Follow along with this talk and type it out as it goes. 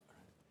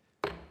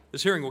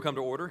This hearing will come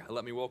to order.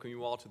 Let me welcome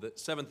you all to the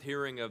seventh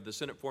hearing of the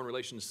Senate Foreign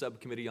Relations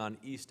Subcommittee on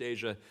East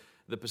Asia,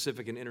 the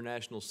Pacific and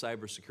International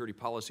Cybersecurity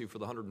Policy for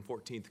the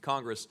 114th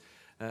Congress,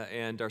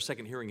 and our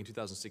second hearing in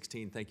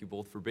 2016. Thank you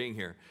both for being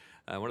here.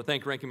 I want to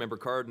thank Ranking Member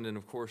Cardin and,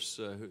 of course,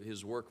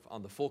 his work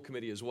on the full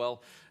committee as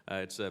well.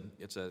 It's a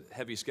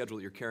heavy schedule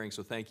that you're carrying,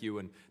 so thank you,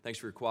 and thanks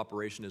for your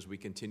cooperation as we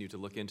continue to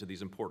look into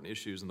these important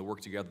issues and the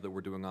work together that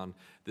we're doing on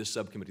this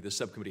subcommittee. This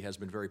subcommittee has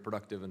been very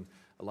productive and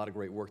a lot of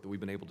great work that we've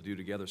been able to do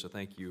together, so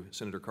thank you,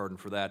 Senator Cardin,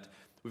 for that.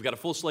 We've got a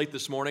full slate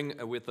this morning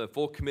with a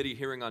full committee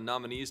hearing on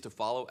nominees to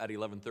follow at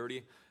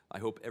 11:30. I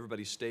hope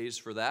everybody stays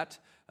for that,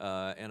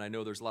 and I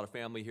know there's a lot of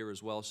family here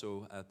as well,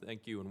 so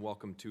thank you and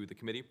welcome to the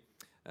committee.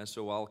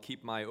 So I'll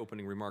keep my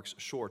opening remarks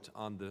short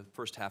on the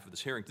first half of this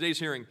hearing. Today's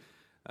hearing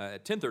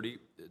at 10:30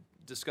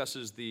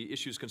 discusses the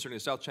issues concerning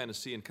the South China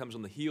Sea and comes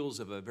on the heels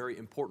of a very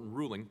important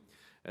ruling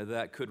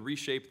that could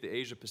reshape the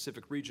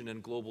Asia-Pacific region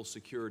and global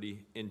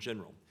security in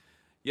general.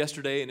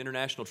 Yesterday, an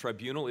international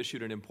tribunal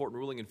issued an important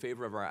ruling in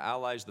favor of our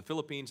allies, the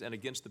Philippines, and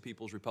against the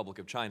People's Republic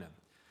of China.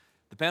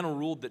 The panel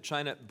ruled that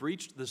China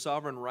breached the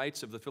sovereign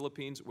rights of the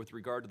Philippines with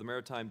regard to the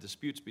maritime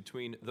disputes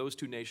between those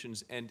two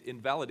nations and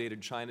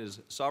invalidated China's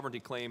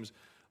sovereignty claims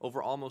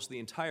over almost the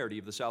entirety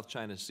of the South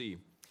China Sea,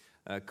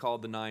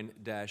 called the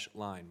Nine-Dash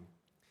Line.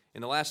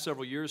 In the last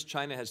several years,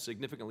 China has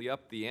significantly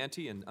upped the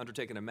ante and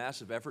undertaken a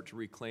massive effort to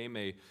reclaim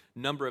a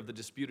number of the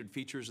disputed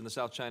features in the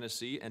South China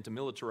Sea and to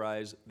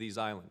militarize these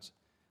islands,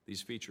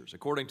 these features.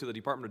 According to the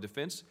Department of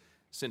Defense,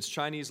 since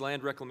Chinese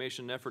land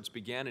reclamation efforts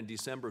began in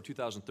December of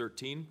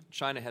 2013,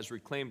 China has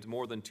reclaimed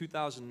more than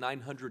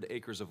 2,900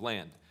 acres of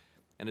land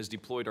and has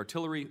deployed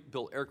artillery,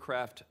 built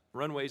aircraft,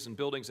 runways and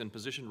buildings, and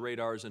positioned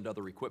radars and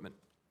other equipment.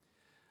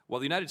 While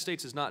the United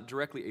States is not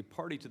directly a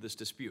party to this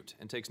dispute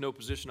and takes no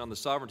position on the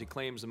sovereignty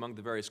claims among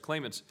the various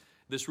claimants,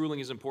 this ruling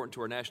is important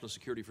to our national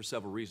security for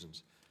several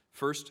reasons.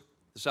 First,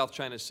 the South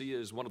China Sea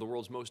is one of the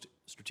world's most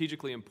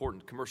strategically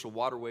important commercial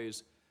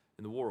waterways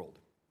in the world.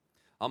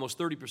 Almost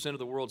 30% of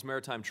the world's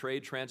maritime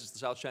trade transits the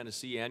South China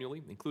Sea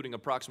annually, including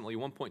approximately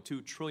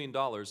 $1.2 trillion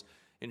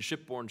in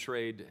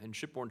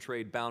shipborne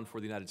trade bound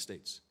for the United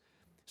States.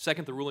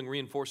 Second, the ruling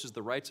reinforces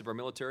the rights of our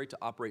military to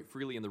operate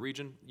freely in the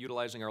region,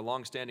 utilizing our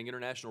long-standing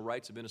international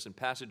rights of innocent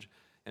passage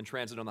and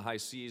transit on the high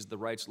seas, the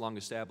rights long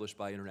established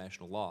by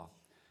international law.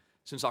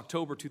 Since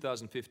October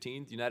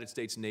 2015, the United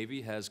States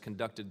Navy has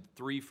conducted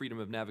 3 freedom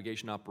of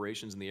navigation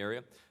operations in the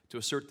area to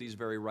assert these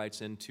very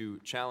rights and to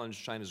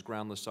challenge China's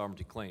groundless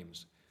sovereignty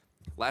claims.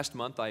 Last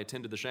month, I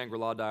attended the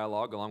Shangri-La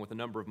Dialogue along with a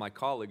number of my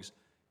colleagues,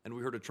 and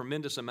we heard a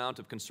tremendous amount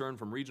of concern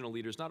from regional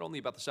leaders not only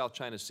about the South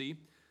China Sea,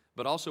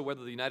 but also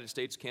whether the United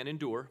States can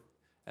endure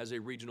as a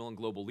regional and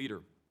global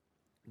leader.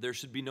 There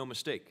should be no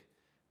mistake.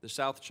 The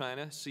South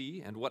China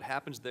Sea and what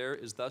happens there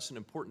is thus an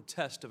important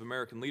test of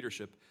American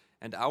leadership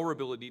and our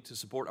ability to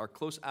support our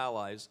close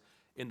allies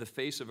in the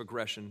face of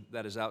aggression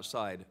that is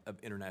outside of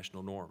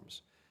international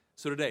norms.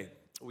 So today,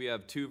 we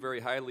have 2 very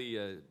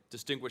highly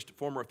distinguished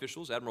former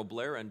officials, Admiral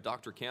Blair and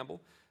Dr.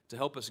 Campbell, to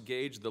help us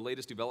gauge the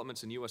latest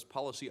developments in U.S.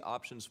 policy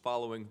options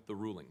following the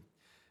ruling.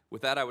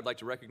 With that, I would like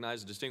to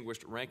recognize the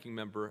distinguished ranking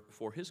member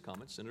for his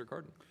comments, Senator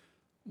Cardin.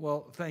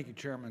 Well, thank you,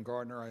 Chairman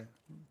Gardner.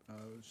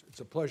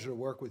 It's a pleasure to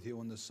work with you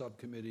on this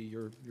subcommittee.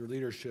 Your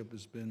leadership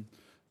has been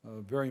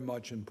very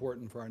much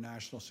important for our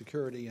national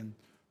security and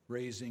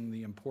raising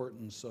the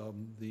importance of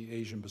the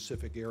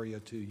Asian-Pacific area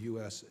to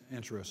U.S.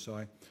 interests. So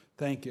I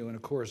thank you. And,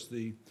 of course,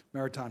 the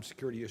maritime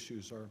security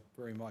issues are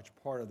very much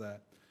part of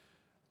that.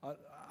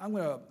 I'm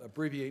going to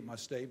abbreviate my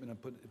statement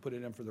and put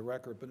it in for the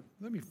record, but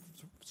let me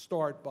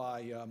start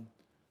by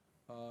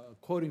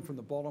quoting from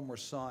the Baltimore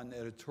Sun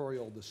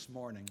editorial this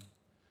morning,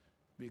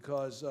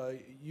 because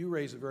you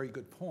raise a very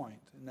good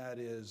point, and that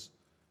is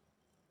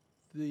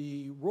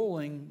the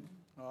ruling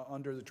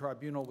under the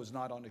tribunal was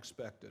not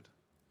unexpected.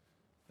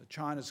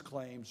 China's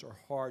claims are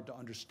hard to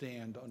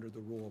understand under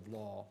the rule of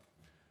law.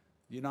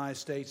 The United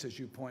States, as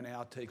you point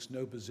out, takes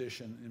no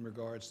position in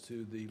regards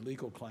to the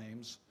legal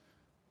claims,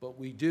 but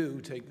we do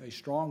take a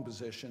strong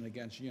position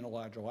against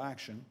unilateral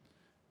action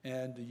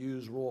and to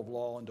use rule of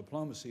law and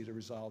diplomacy to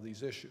resolve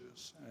these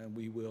issues. And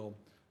we will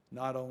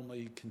not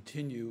only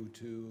continue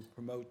to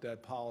promote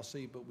that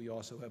policy, but we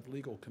also have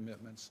legal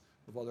commitments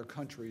of other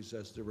countries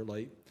as they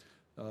relate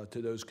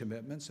to those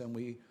commitments. And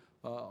we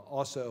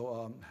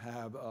also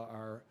have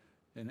our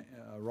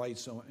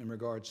rights in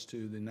regards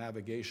to the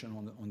navigation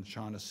on the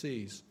China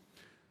Seas.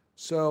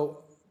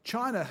 So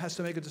China has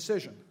to make a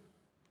decision.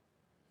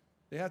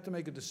 They have to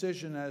make a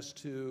decision as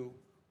to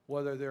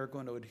whether they're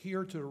going to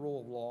adhere to the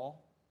rule of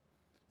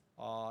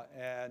law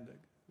and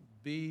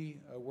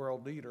be a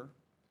world leader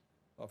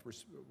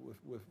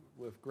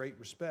with great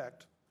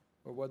respect,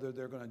 or whether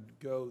they're going to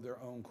go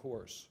their own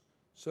course.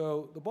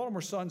 So the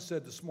Baltimore Sun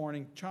said this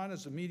morning,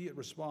 China's immediate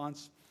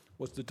response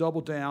was to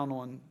double down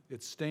on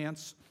its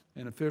stance,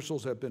 and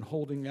officials have been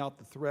holding out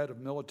the threat of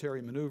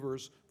military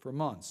maneuvers for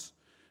months.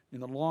 In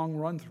the long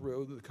run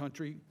through, the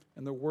country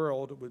and the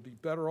world would be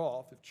better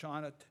off if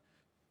China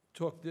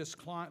took this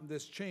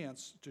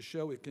chance to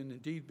show it can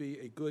indeed be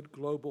a good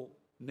global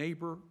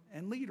neighbor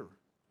and leader.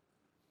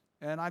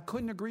 And I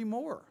couldn't agree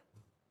more.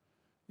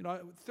 You know,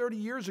 30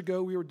 years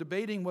ago, we were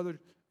debating whether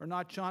or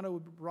not China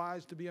would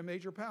rise to be a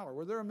major power.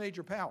 Well, they're a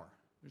major power.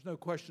 There's no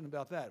question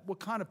about that. What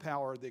kind of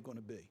power are they going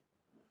to be?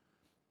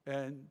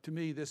 And to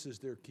me, this is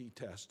their key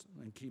test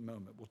and key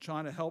moment. Will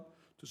China help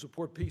to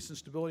support peace and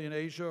stability in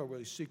Asia, or will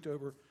they seek to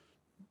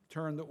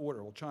overturn the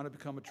order? Will China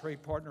become a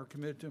trade partner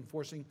committed to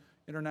enforcing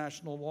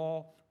international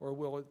law, or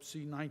will it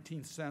see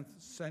 19th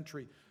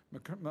century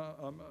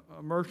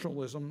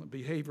commercialism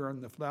behavior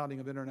and the flouting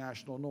of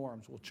international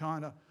norms? Will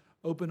China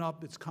open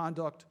up its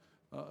conduct,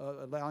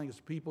 allowing its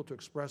people to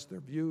express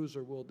their views,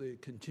 or will they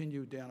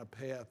continue down a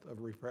path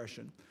of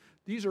repression?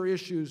 These are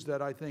issues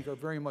that I think are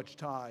very much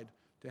tied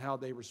to how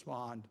they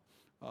respond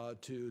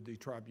to the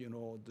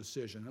tribunal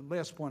decision. And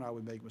last point I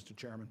would make, Mr.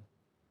 Chairman,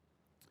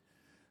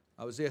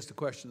 I was asked a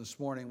question this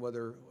morning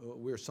whether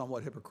we're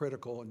somewhat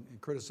hypocritical in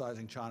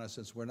criticizing China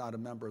since we're not a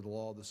member of the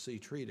Law of the Sea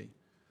Treaty.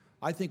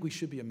 I think we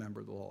should be a member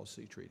of the Law of the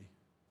Sea Treaty.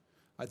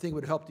 I think it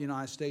would help the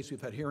United States.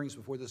 We've had hearings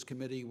before this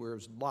committee where it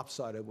was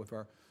lopsided with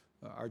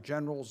our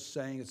generals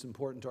saying it's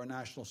important to our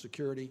national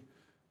security.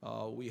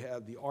 We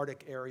have the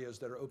Arctic areas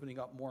that are opening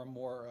up more and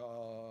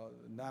more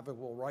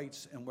navigable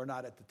rights, and we're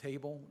not at the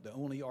table, the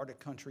only Arctic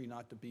country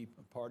not to be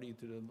a party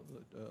to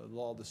the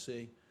Law of the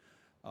Sea.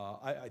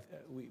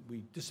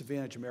 We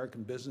disadvantage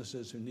American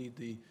businesses who need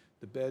the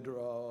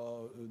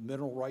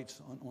mineral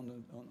rights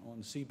on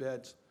the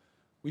seabeds.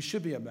 We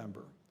should be a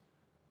member.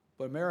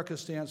 But America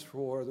stands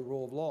for the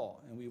rule of law,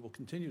 and we will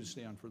continue to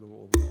stand for the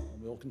rule of law.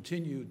 And we'll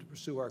continue to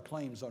pursue our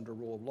claims under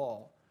rule of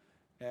law.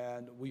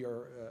 And we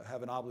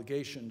have an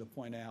obligation to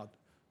point out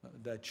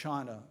that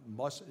China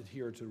must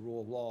adhere to the rule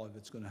of law if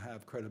it's going to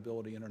have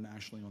credibility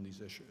internationally on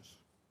these issues.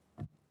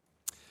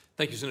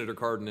 Thank you, Senator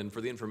Cardin. And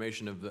for the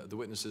information of the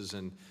witnesses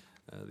and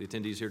the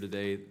attendees here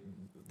today,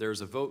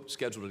 there's a vote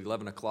scheduled at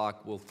 11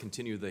 o'clock. We'll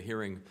continue the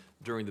hearing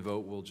during the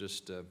vote. We'll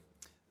just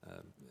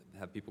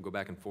have people go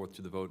back and forth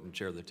to the vote and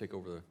chair take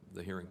over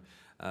the hearing.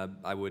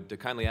 I would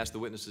kindly ask the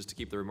witnesses to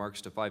keep their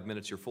remarks to 5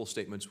 minutes. Your full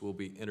statements will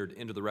be entered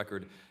into the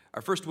record.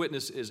 Our first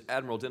witness is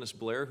Admiral Dennis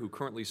Blair, who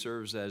currently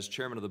serves as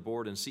chairman of the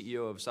board and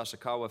CEO of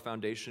Sasakawa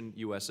Foundation,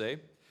 USA.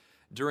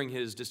 During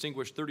his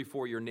distinguished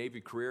 34-year Navy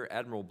career,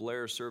 Admiral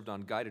Blair served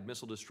on guided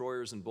missile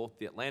destroyers in both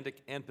the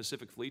Atlantic and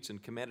Pacific fleets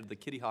and commanded the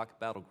Kitty Hawk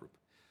battle group.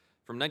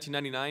 From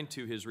 1999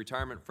 to his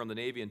retirement from the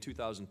Navy in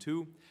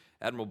 2002,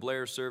 Admiral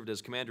Blair served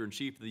as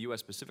Commander-in-Chief of the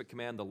U.S. Pacific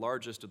Command, the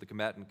largest of the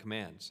combatant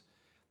commands.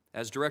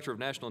 As Director of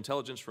National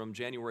Intelligence from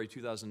January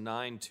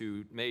 2009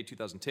 to May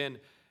 2010,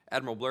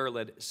 Admiral Blair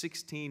led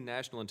 16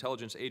 national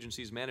intelligence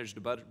agencies, managed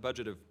a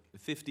budget of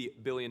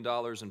 $50 billion,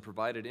 and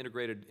provided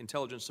integrated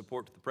intelligence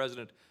support to the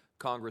President,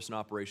 Congress, and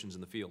operations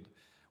in the field.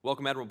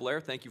 Welcome, Admiral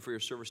Blair. Thank you for your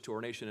service to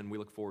our nation, and we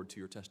look forward to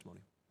your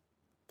testimony.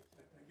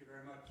 Thank you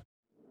very much.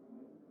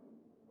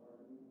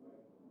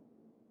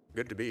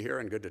 Good to be here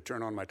and good to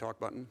turn on my talk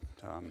button.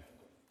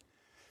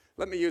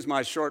 Let me use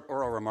my short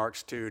oral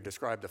remarks to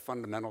describe the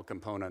fundamental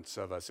components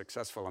of a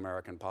successful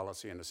American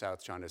policy in the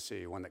South China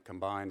Sea, one that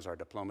combines our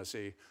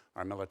diplomacy,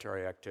 our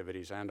military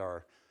activities, and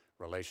our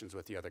relations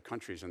with the other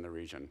countries in the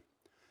region.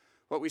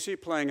 What we see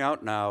playing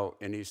out now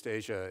in East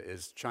Asia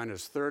is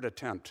China's third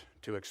attempt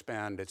to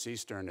expand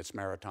its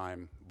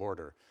maritime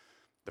border.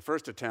 The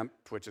first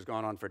attempt, which has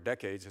gone on for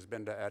decades, has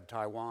been to add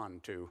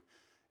Taiwan to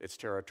its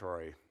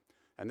territory.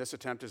 And this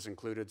attempt has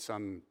included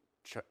some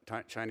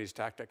Chinese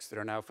tactics that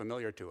are now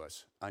familiar to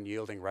us: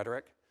 unyielding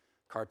rhetoric,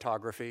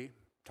 cartography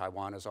 —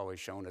 Taiwan is always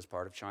shown as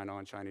part of China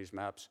on Chinese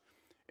maps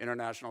 —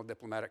 international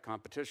diplomatic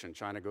competition.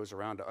 China goes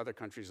around to other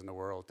countries in the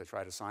world to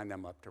try to sign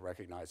them up to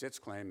recognize its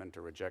claim and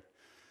to reject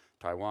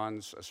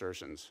Taiwan's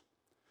assertions.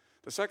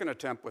 The second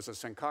attempt was the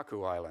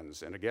Senkaku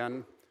Islands, and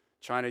again,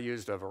 China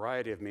used a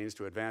variety of means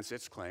to advance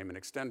its claim and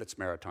extend its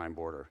maritime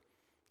border.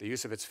 The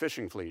use of its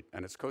fishing fleet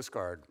and its Coast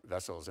Guard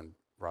vessels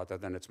rather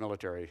than its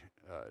military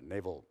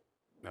naval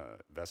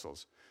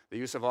vessels, the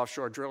use of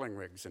offshore drilling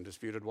rigs in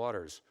disputed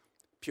waters,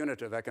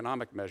 punitive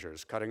economic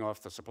measures, cutting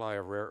off the supply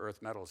of rare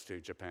earth metals to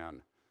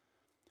Japan.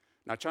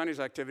 Now, Chinese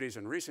activities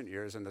in recent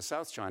years in the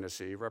South China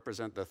Sea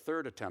represent the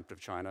third attempt of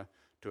China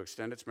to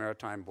extend its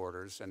maritime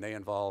borders, and they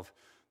involve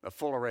a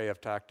full array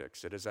of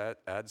tactics. It has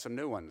added some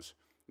new ones: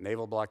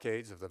 naval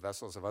blockades of the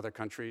vessels of other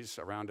countries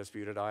around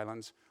disputed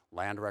islands,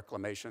 land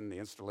reclamation, the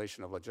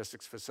installation of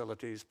logistics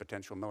facilities,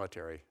 potential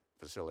military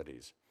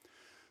facilities.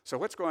 So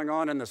what's going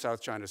on in the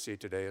South China Sea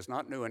today is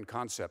not new in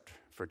concept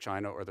for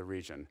China or the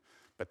region,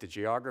 but the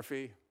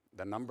geography,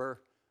 the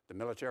number, the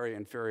military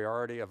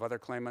inferiority of other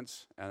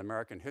claimants, and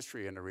American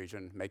history in the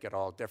region make it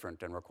all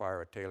different and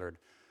require a tailored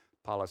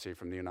policy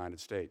from the United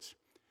States.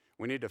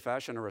 We need to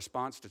fashion a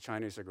response to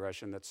Chinese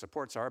aggression that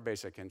supports our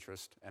basic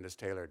interest and is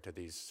tailored to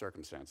these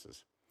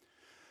circumstances.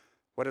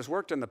 What has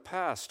worked in the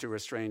past to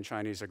restrain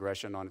Chinese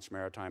aggression on its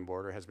maritime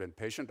border has been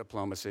patient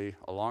diplomacy,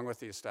 along with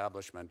the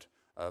establishment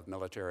of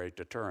military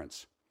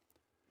deterrence.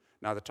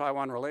 Now, the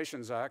Taiwan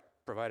Relations Act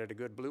provided a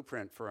good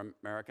blueprint for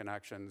American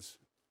actions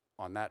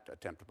on that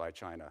attempt by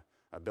China: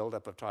 a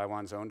buildup of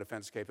Taiwan's own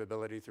defense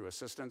capability through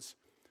assistance,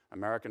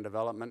 American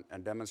development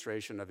and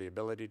demonstration of the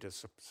ability to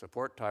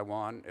support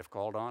Taiwan if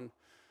called on,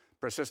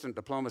 persistent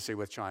diplomacy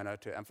with China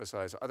to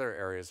emphasize other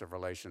areas of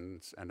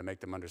relations and to make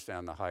them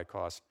understand the high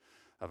cost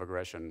of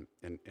aggression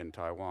in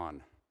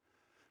Taiwan.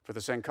 For the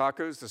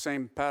Senkakus, the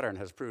same pattern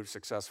has proved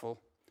successful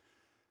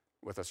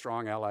with a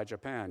strong ally,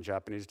 Japan,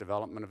 Japanese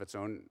development of its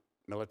own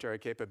military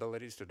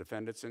capabilities to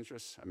defend its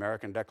interests,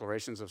 American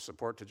declarations of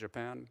support to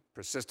Japan,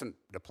 persistent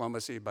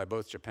diplomacy by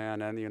both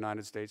Japan and the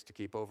United States to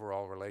keep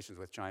overall relations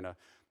with China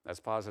as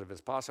positive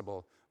as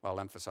possible while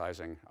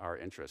emphasizing our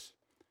interests.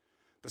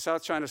 The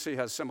South China Sea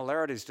has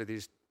similarities to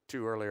these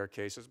two earlier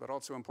cases, but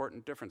also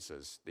important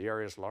differences. The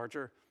area is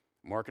larger,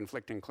 more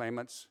conflicting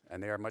claimants,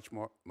 and they are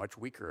much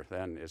weaker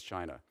than is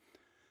China.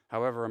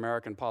 However,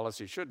 American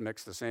policy should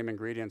mix the same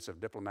ingredients of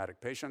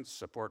diplomatic patience,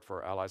 support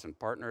for allies and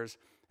partners,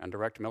 and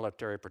direct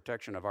military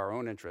protection of our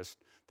own interests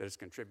that has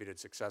contributed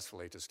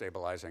successfully to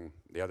stabilizing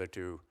the other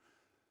two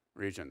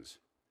regions.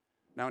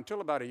 Now,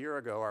 until about a year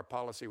ago, our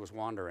policy was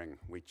wandering.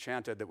 We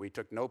chanted that we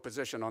took no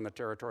position on the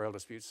territorial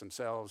disputes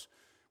themselves.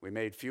 We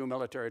made few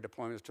military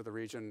deployments to the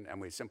region,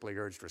 and we simply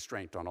urged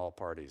restraint on all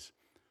parties.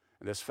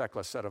 And this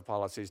feckless set of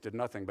policies did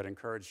nothing but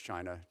encourage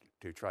China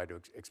to try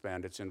to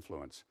expand its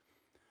influence.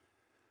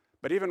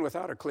 But even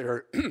without a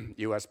clear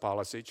U.S.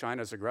 policy,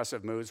 China's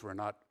aggressive moves were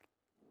not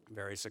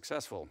very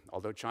successful.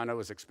 Although China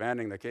was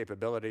expanding the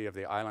capability of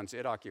the islands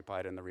it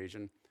occupied in the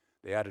region,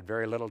 they added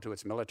very little to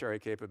its military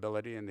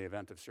capability in the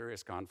event of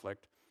serious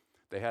conflict.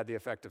 They had the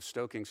effect of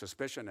stoking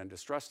suspicion and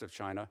distrust of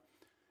China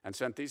and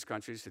sent these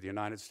countries to the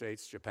United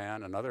States,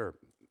 Japan, and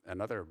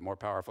other more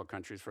powerful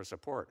countries for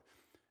support.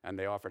 And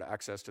they offered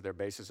access to their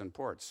bases and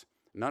ports.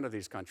 None of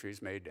these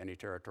countries made any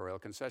territorial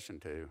concession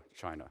to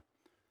China.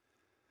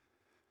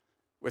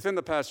 Within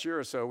the past year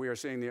or so, we are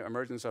seeing the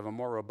emergence of a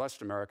more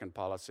robust American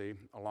policy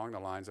along the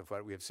lines of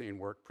what we have seen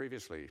work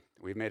previously.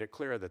 We've made it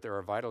clear that there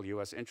are vital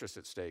U.S. interests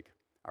at stake,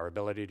 our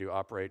ability to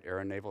operate air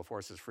and naval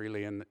forces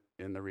freely in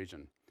the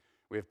region.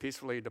 We have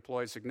peacefully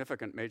deployed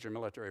significant major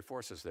military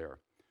forces there.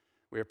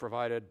 We have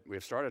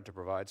started to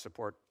provide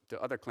support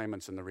to other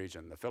claimants in the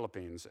region, the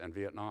Philippines and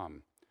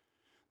Vietnam.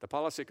 The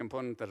policy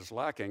component that is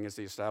lacking is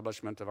the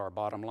establishment of our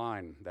bottom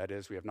line. That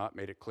is, we have not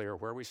made it clear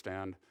where we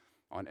stand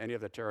on any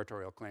of the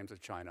territorial claims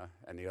of China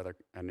and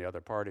the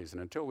other parties.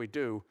 And until we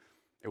do,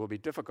 it will be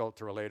difficult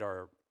to relate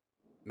our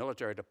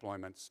military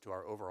deployments to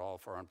our overall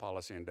foreign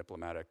policy and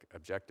diplomatic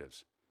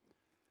objectives.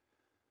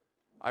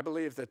 I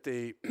believe that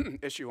the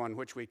issue on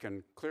which we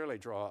can clearly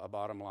draw a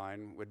bottom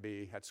line would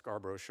be at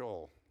Scarborough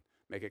Shoal.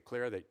 Make it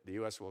clear that the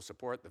U.S. will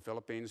support the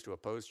Philippines to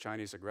oppose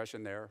Chinese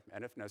aggression there,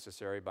 and if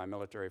necessary, by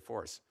military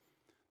force.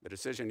 The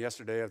decision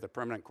yesterday of the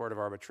Permanent Court of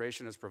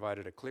Arbitration has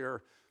provided a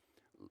clear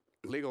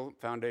legal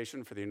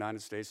foundation for the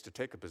United States to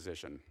take a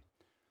position.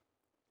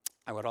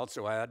 I would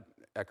also add,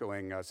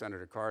 echoing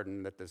Senator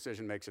Cardin, that the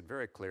decision makes it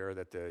very clear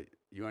that the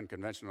UN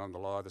Convention on the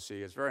Law of the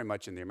Sea is very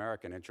much in the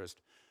American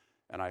interest,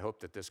 and I hope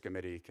that this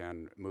committee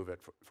can move it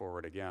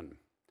forward again.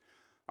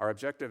 Our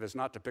objective is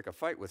not to pick a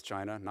fight with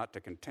China, not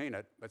to contain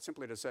it, but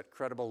simply to set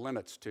credible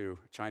limits to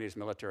Chinese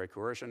military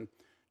coercion,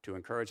 to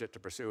encourage it to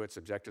pursue its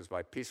objectives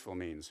by peaceful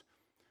means.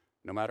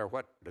 No matter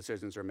what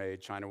decisions are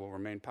made, China will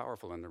remain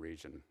powerful in the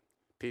region.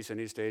 Peace in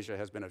East Asia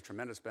has been of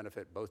tremendous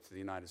benefit both to the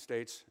United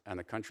States and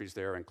the countries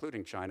there,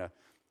 including China,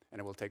 and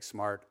it will take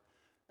smart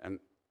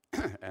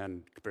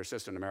and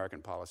persistent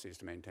American policies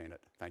to maintain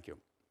it. Thank you.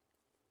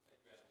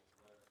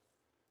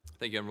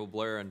 Thank you, Admiral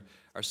Blair. And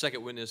our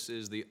second witness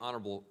is the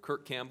Honorable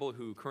Kurt Campbell,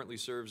 who currently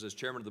serves as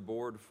chairman of the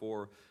board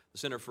for the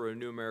Center for a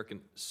New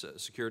American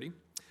Security.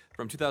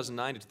 From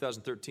 2009 to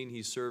 2013,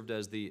 he served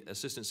as the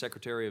Assistant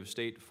Secretary of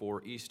State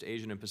for East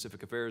Asian and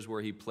Pacific Affairs,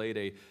 where he played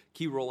a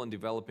key role in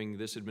developing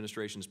this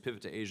administration's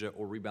Pivot to Asia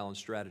or Rebalance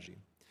strategy.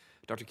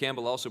 Dr.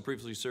 Campbell also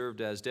previously served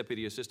as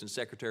Deputy Assistant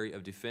Secretary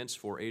of Defense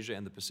for Asia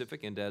and the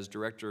Pacific and as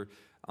Director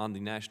on the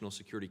National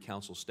Security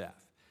Council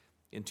staff.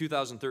 In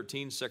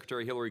 2013,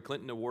 Secretary Hillary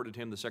Clinton awarded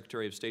him the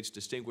Secretary of State's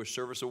Distinguished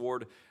Service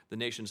Award, the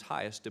nation's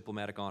highest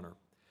diplomatic honor.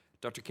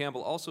 Dr.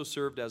 Campbell also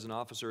served as an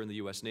officer in the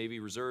U.S. Navy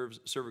Reserves,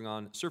 serving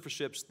on surface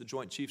ships, the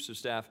Joint Chiefs of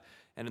Staff,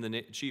 and in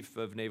the Chief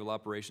of Naval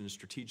Operations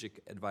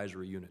Strategic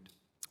Advisory Unit.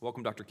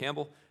 Welcome, Dr.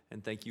 Campbell,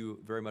 and thank you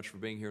very much for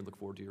being here and look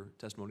forward to your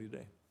testimony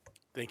today.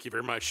 Thank you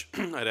very much.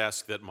 I'd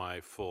ask that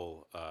my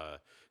full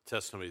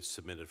testimony is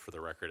submitted for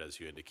the record, as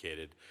you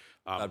indicated.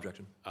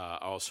 Objection. I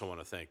also want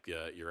to thank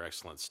your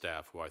excellent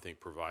staff, who I think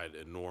provide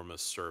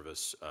enormous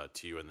service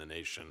to you and the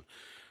nation.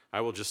 I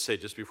will just say,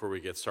 just before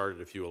we get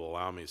started, if you will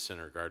allow me,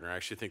 Senator Gardner, I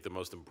actually think the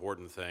most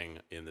important thing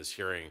in this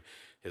hearing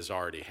has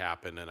already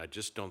happened, and I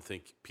just don't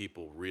think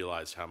people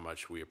realize how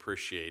much we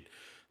appreciate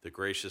the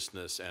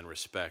graciousness and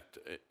respect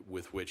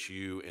with which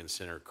you and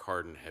Senator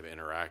Cardin have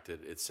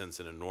interacted. It sends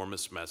an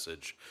enormous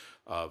message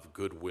of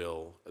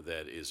goodwill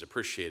that is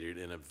appreciated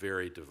in a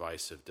very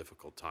divisive,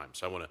 difficult time.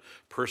 So I want to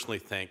personally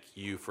thank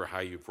you for how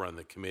you've run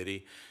the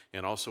committee,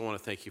 and also want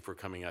to thank you for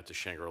coming out to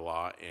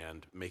Shangri-La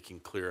and making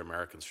clear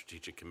American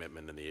strategic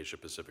commitment in the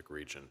Asia-Pacific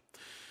region.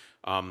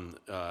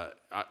 I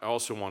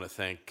also want to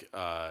thank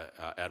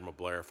Admiral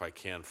Blair, if I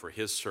can, for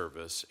his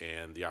service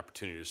and the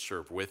opportunity to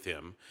serve with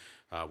him.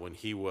 When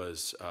he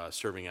was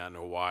serving out in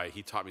Hawaii,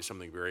 he taught me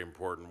something very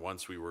important.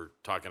 Once we were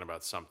talking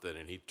about something,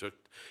 and he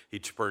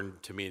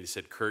turned to me and he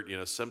said, "Kurt, you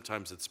know,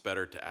 sometimes it's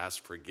better to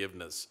ask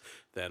forgiveness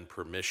than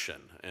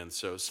permission." And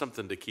so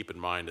something to keep in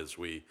mind as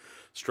we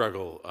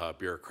struggle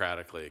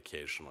bureaucratically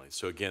occasionally.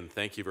 So again,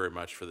 thank you very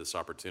much for this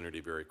opportunity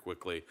very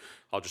quickly.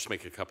 I'll just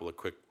make a couple of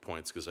quick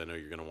points because I know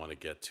you're going to want to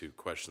get to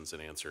questions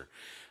and answer.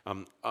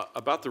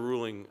 About the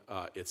ruling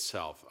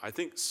itself, I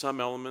think some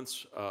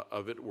elements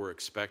of it were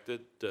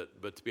expected,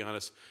 but to be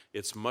honest,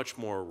 it's much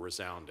more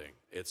resounding.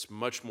 It's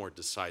much more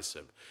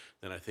decisive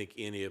than I think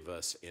any of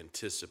us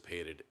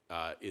anticipated.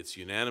 It's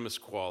unanimous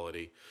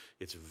quality.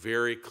 It's a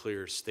very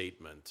clear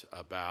statement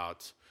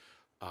about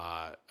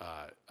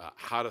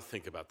how to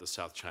think about the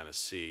South China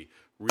Sea.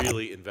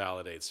 Really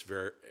invalidates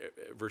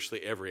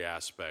virtually every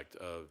aspect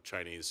of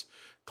Chinese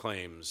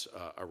claims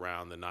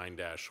around the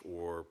 9-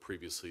 or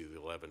previously the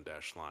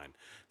 11- line.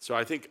 So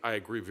I think I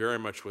agree very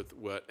much with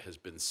what has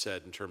been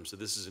said in terms of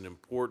this is an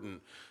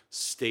important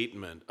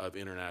statement of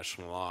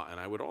international law. And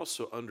I would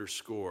also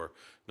underscore,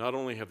 not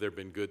only have there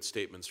been good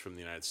statements from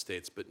the United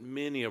States, but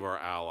many of our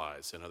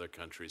allies and other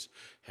countries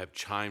have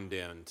chimed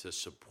in to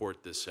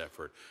support this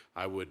effort.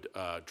 I would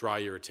draw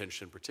your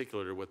attention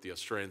particularly to what the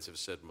Australians have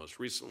said most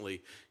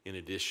recently, in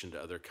addition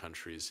to other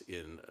countries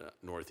in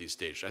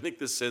Northeast Asia. I think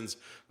this sends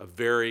a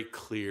very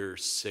clear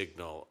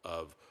signal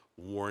of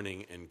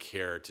warning and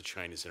care to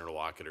Chinese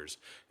interlocutors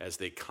as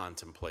they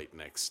contemplate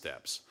next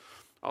steps.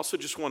 I also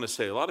just want to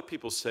say, a lot of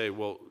people say,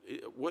 well,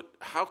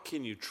 how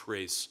can you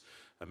trace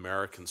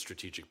American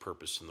strategic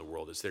purpose in the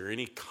world? Is there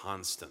any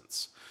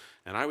constants?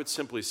 And I would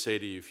simply say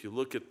to you, if you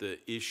look at the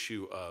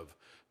issue of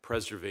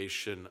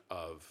preservation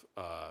of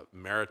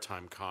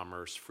maritime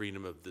commerce,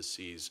 freedom of the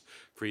seas,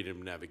 freedom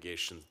of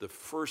navigation, the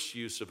first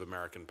use of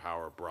American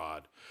power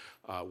abroad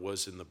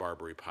was in the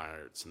Barbary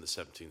Pirates in the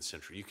 17th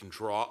century. You can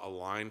draw a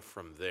line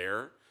from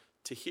there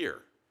to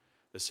here,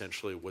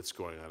 essentially what's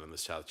going on in the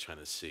South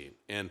China Sea.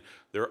 And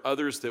there are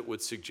others that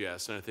would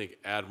suggest, and I think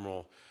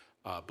Admiral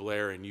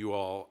Blair and you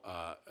all,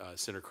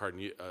 Senator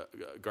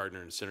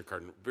Gardner and Senator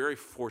Cardin, very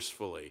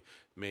forcefully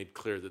made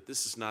clear that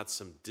this is not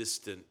some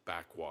distant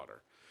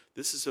backwater.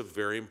 This is a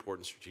very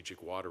important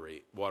strategic waterway,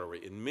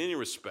 in many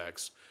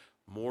respects,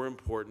 more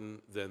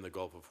important than the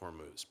Gulf of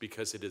Hormuz,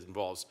 because it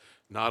involves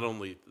not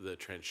only the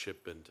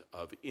transshipment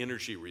of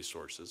energy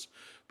resources,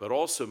 but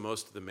also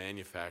most of the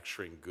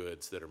manufacturing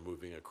goods that are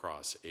moving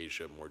across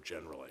Asia more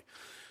generally.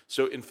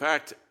 So in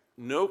fact,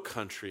 no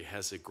country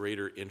has a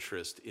greater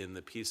interest in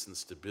the peace and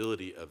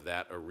stability of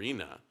that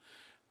arena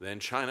than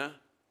China,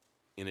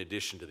 in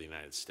addition to the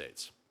United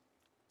States.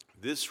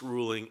 This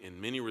ruling,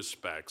 in many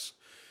respects,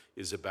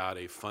 is about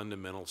a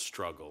fundamental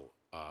struggle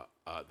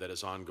that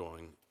is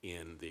ongoing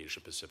in the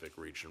Asia-Pacific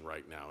region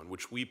right now, in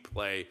which we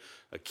play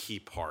a key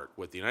part.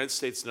 What the United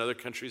States and other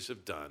countries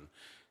have done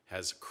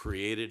has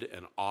created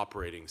an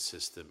operating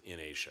system in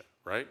Asia,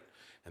 right?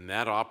 And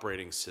that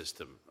operating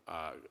system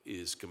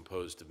is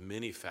composed of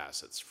many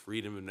facets: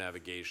 freedom of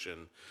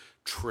navigation,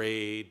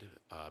 trade,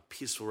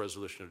 peaceful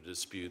resolution of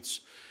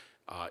disputes.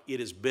 It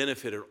has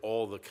benefited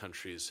all the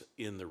countries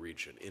in the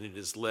region, and it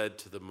has led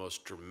to the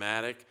most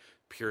dramatic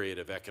period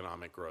of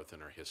economic growth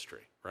in our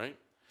history, right?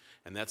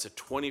 And that's a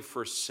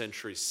 21st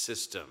century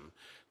system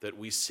that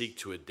we seek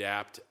to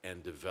adapt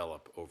and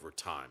develop over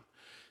time.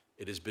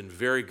 It has been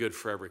very good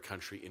for every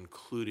country,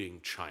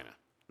 including China.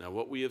 Now,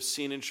 what we have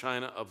seen in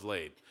China of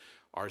late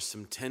are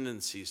some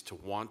tendencies to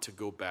want to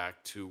go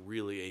back to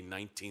really a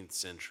 19th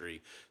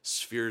century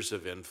spheres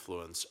of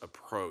influence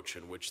approach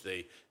in which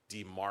they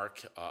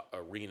demark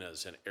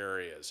arenas and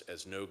areas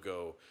as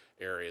no-go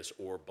areas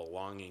or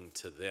belonging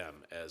to them,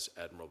 as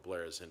Admiral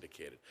Blair has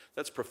indicated.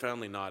 That's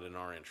profoundly not in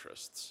our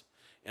interests.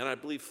 And I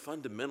believe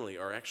fundamentally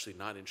are actually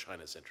not in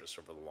China's interests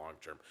over the long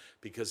term,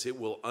 because it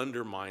will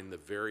undermine the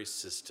very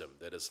system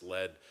that has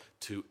led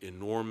to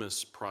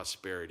enormous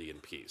prosperity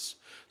and peace.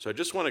 So I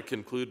just want to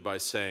conclude by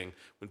saying,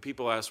 when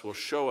people ask, well,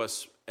 show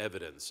us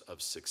evidence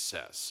of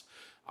success,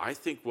 I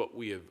think what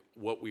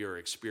we are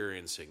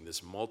experiencing,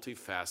 this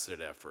multifaceted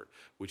effort,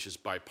 which is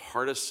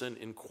bipartisan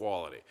in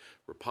quality,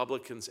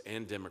 Republicans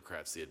and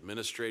Democrats, the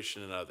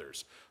administration and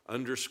others,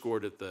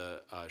 underscored at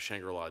the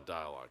Shangri-La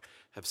Dialogue,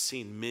 have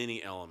seen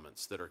many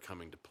elements that are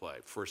coming to play.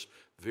 First,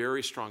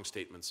 very strong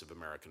statements of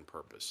American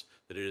purpose,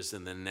 that it is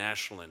in the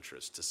national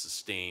interest to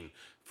sustain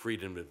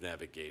freedom of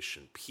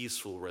navigation,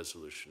 peaceful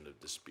resolution of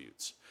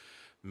disputes.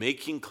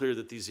 Making clear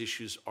that these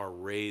issues are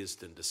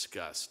raised and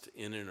discussed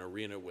in an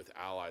arena with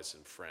allies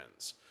and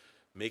friends.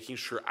 Making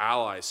sure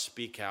allies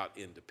speak out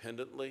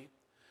independently.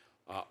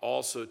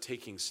 Also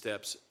taking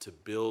steps to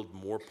build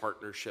more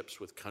partnerships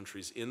with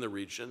countries in the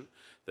region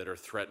that are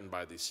threatened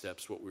by these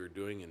steps. What we're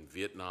doing in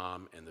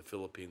Vietnam and the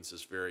Philippines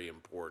is very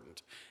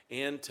important.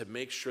 And to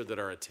make sure that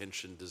our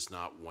attention does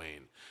not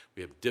wane.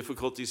 We have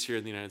difficulties here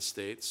in the United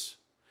States.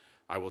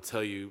 I will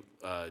tell you,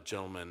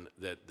 gentlemen,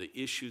 that the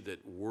issue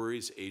that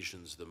worries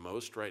Asians the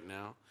most right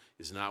now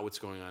is not what's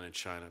going on in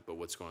China, but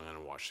what's going on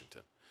in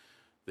Washington.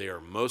 They are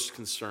most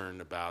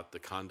concerned about the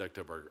conduct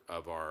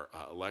of our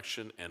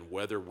election and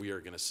whether we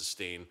are going to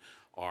sustain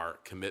our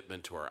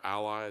commitment to our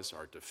allies,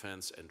 our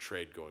defense, and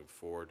trade going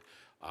forward.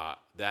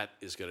 That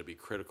is going to be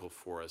critical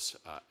for us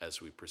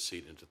as we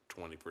proceed into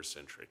the 21st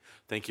century.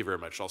 Thank you very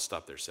much. I'll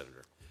stop there,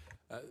 Senator.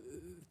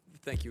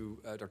 Thank you,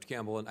 Dr.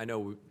 Campbell. And I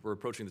know we're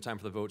approaching the time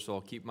for the vote, so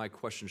I'll keep my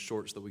questions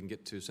short so that we can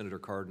get to Senator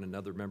Cardin and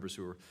other members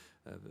who are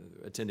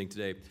attending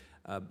today.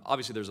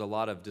 Obviously, there's a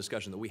lot of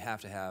discussion that we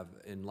have to have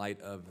in light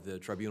of the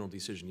tribunal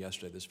decision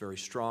yesterday, this very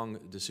strong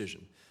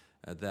decision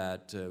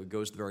that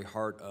goes to the very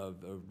heart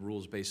of a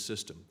rules-based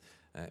system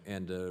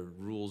and a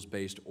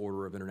rules-based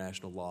order of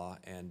international law,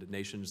 and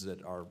nations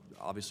that are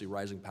obviously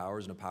rising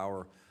powers and a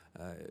power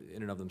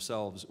in and of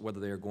themselves, whether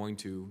they are going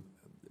to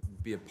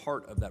be a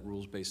part of that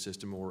rules-based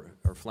system or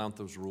flout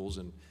those rules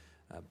and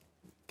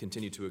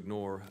continue to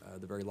ignore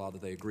the very law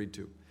that they agreed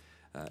to.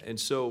 And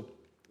so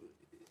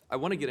I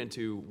want to get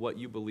into what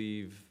you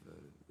believe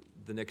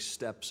the next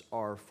steps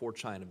are for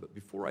China, but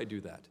before I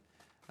do that,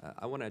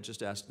 I want to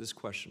just ask this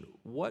question.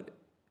 What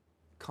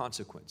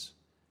consequence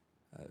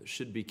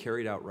should be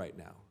carried out right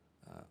now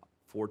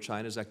for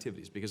China's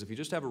activities? Because if you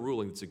just have a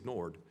ruling that's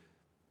ignored,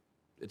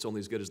 it's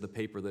only as good as the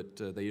paper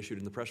that they issued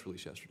in the press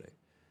release yesterday.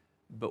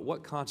 But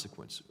what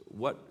consequence,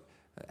 what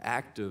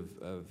act of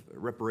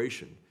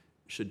reparation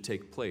should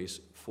take place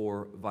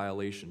for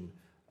violation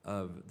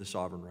of the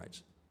sovereign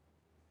rights?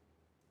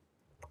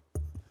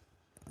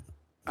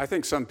 I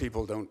think some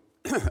people don't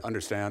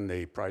understand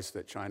the price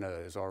that China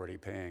is already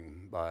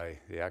paying by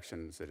the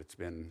actions that it's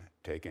been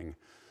taking.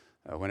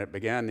 When it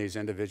began these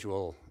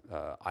individual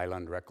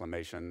island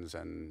reclamations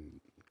and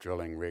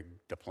drilling rig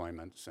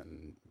deployments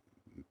and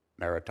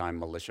maritime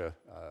militia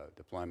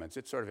deployments,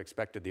 it sort of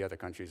expected the other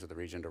countries of the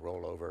region to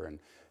roll over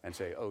and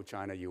say, oh,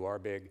 China, you are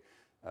big.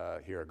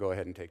 Here, go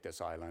ahead and take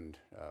this island.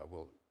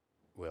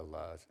 We'll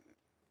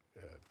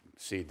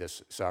cede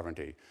this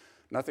sovereignty.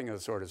 Nothing of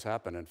the sort has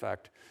happened. In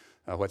fact,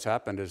 what's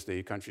happened is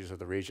the countries of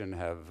the region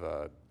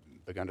have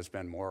begun to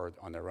spend more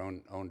on their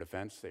own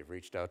defense. They've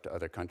reached out to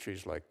other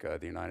countries like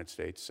the United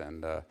States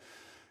and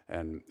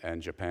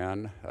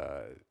Japan.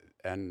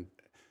 And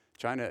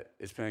China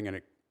is paying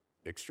an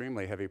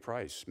extremely heavy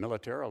price.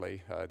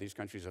 Militarily, these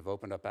countries have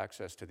opened up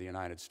access to the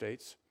United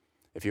States.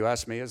 If you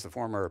ask me, as the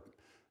former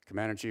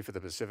Commander-in-Chief of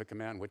the Pacific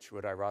Command, which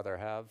would I rather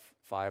have?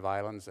 5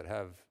 islands that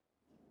have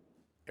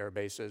air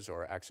bases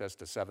or access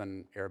to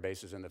 7 air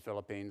bases in the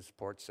Philippines,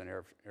 ports and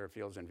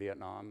airfields in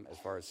Vietnam, as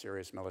far as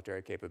serious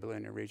military capability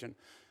in the region?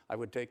 I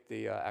would take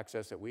the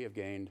access that we have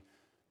gained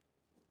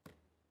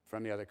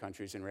from the other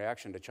countries in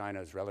reaction to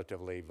China's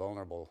relatively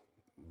vulnerable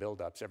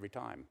buildups every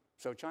time.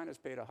 So China's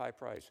paid a high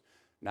price.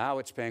 Now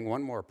it's paying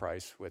one more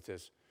price with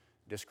this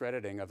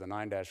discrediting of the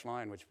 9-dash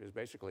line, which has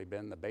basically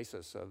been the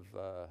basis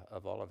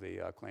of all of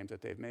the claims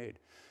that they've made.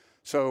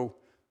 So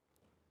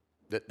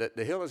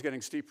the hill is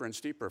getting steeper and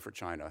steeper for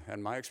China.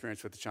 And my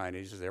experience with the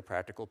Chinese is they're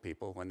practical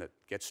people. When it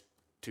gets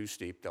too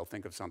steep, they'll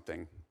think of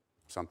something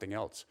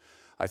else.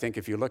 I think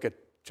if you look at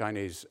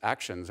Chinese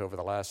actions over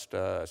the last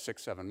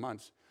 6-7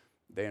 months,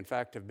 they in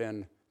fact have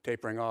been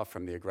tapering off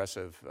from the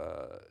aggressive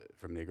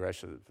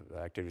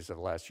activities of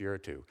the last year or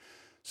two.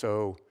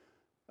 So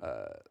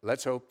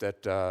let's hope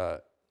that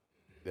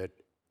that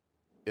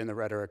in the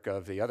rhetoric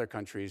of the other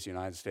countries, the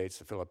United States,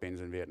 the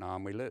Philippines, and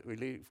Vietnam, we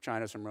leave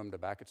China some room to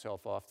back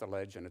itself off the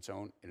ledge in its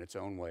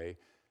own way,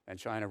 and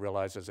China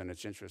realizes in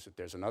its interest that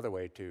there's another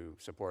way to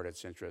support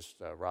its interests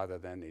rather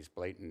than these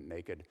blatant,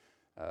 naked,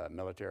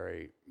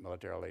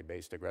 militarily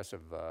based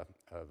aggressive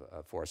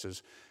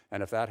forces.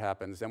 And if that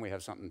happens, then we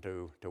have something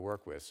to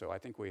work with. So I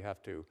think we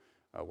have to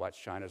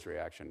watch China's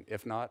reaction.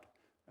 If not,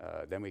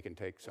 then we can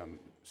take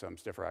some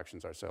stiffer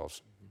actions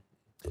ourselves.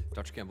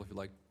 Dr. Campbell, if you'd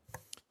like.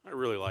 I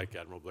really like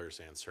Admiral Blair's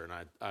answer, and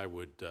I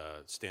would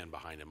stand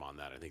behind him on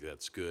that. I think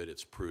that's good,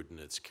 it's prudent,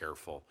 it's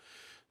careful.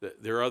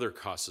 There are other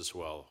costs as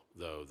well,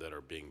 though, that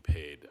are being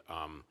paid.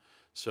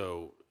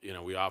 So,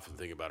 we often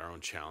think about our own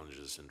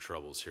challenges and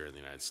troubles here in the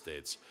United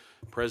States.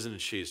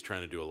 President Xi is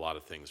trying to do a lot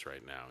of things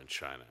right now in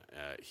China.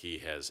 He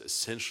has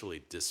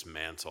essentially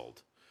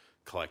dismantled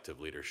collective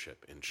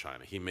leadership in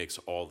China. He makes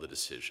all the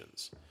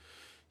decisions.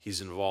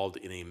 He's involved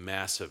in a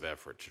massive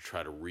effort to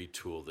try to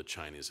retool the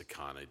Chinese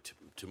economy,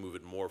 to move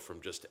it more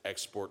from just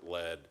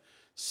export-led,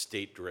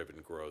 state-driven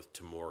growth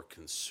to more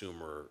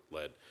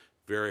consumer-led.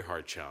 Very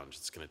hard challenge.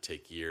 It's going to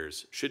take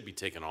years. Should be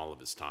taking all of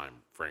his time,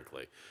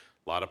 frankly.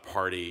 A lot of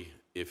party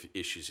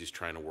issues he's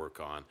trying to work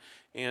on.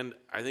 And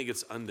I think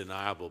it's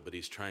undeniable, but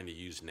he's trying to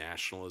use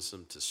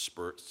nationalism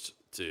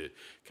to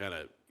kind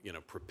of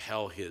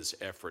propel his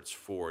efforts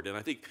forward. And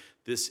I think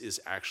this is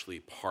actually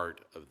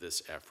part of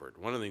this effort.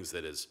 One of the things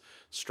that is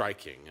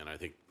striking, and I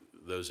think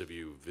those of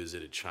you who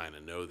visited China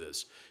know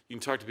this, you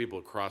can talk to people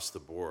across the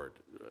board,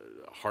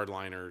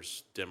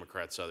 hardliners,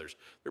 Democrats, others.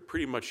 They're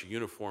pretty much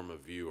uniform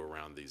of view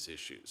around these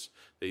issues.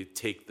 They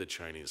take the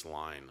Chinese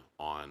line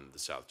on the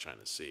South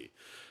China Sea.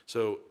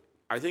 So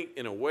I think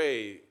in a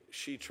way,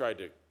 Xi tried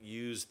to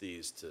use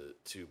these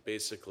to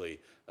basically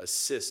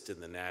assist in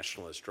the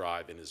nationalist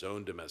drive in his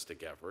own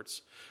domestic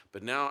efforts.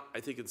 But now I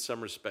think in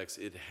some respects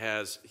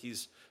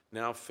he's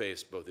now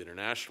faced both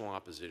international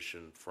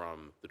opposition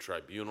from the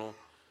tribunal,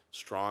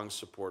 strong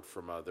support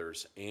from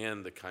others,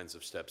 and the kinds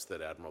of steps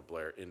that Admiral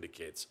Blair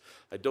indicates.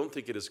 I don't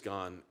think it has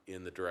gone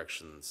in the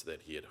directions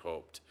that he had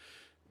hoped.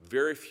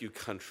 Very few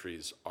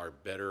countries are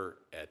better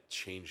at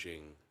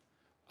changing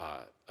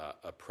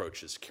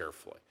approaches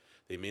carefully.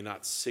 They may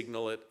not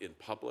signal it in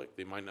public.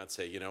 They might not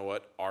say, you know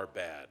what, our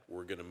bad,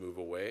 we're going to move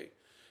away.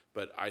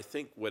 But I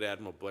think what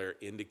Admiral Blair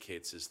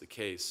indicates is the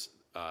case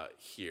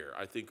here.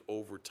 I think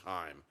over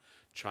time,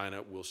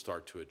 China will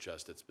start to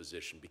adjust its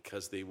position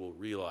because they will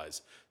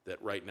realize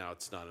that right now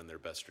it's not in their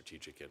best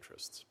strategic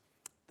interests.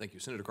 Thank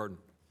you. Senator Cardin.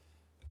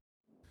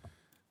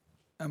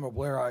 Admiral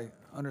Blair, I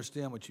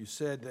understand what you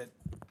said, that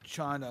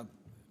China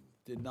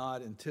did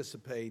not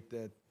anticipate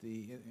that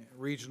the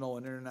regional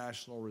and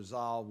international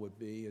resolve would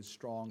be as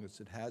strong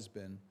as it has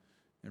been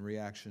in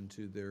reaction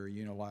to their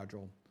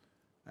unilateral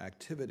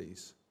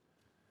activities.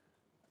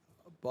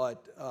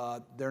 But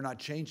they're not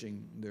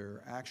changing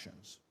their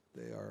actions.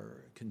 They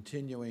are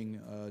continuing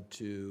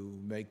to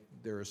make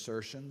their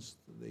assertions.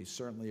 They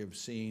certainly have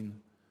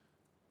seen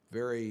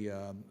very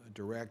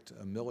direct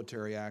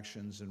military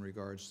actions in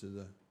regards to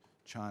the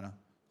China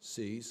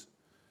seas.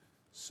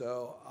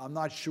 So I'm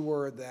not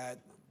sure that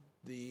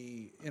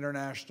the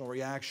international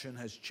reaction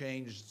has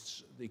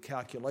changed the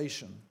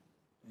calculation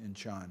in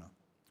China.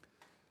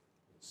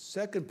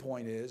 Second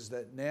point is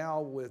that now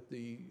with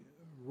the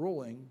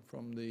ruling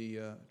from the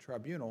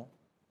tribunal,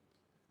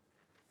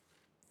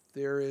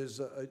 there is,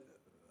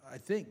 I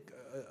think,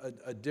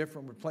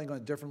 we're playing on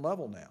a different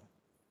level now.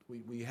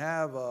 We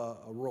have a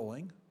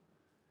ruling.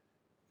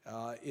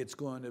 It's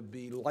going to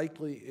be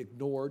likely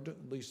ignored,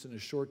 at least in the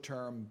short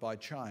term, by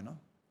China.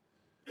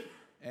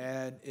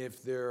 And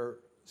if their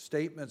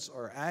statements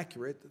are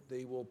accurate,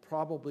 they will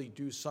probably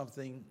do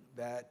something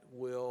that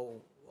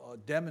will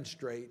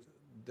demonstrate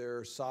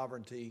their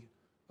sovereignty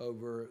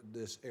over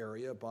this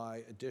area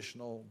by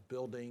additional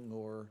building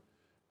or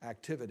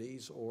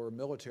activities or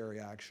military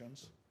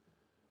actions.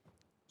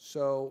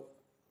 So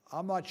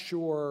I'm not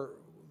sure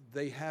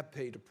they have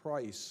paid a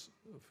price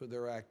for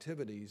their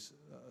activities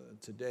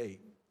to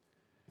date.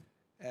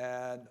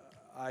 And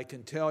I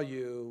can tell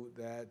you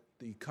that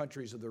the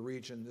countries of the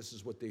region, this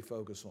is what they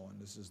focus on.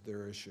 This is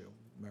their issue,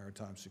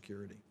 maritime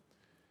security.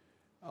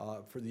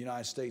 For the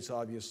United States,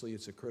 obviously,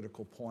 it's a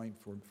critical point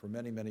for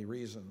many, many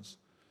reasons.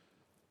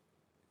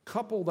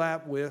 Couple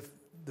that with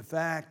the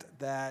fact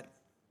that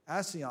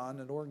ASEAN,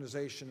 an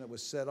organization that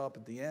was set up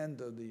at the end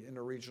of the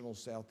interregional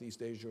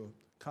Southeast Asia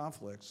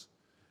conflicts,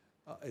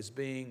 is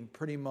being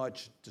pretty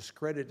much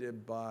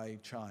discredited by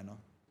China.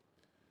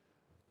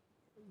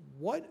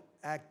 What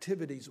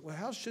activities,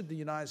 how should the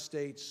United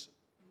States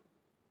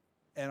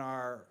and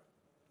our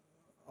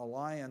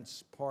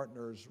alliance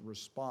partners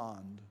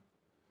respond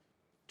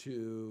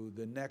to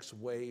the next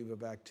wave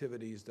of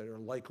activities that are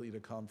likely to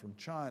come from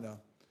China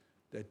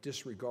that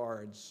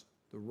disregards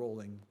the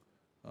ruling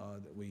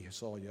that we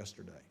saw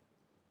yesterday?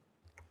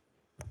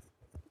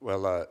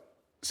 Well,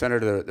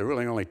 Senator, the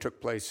ruling only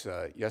took place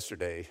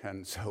yesterday,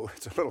 and so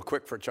it's a little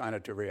quick for China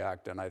to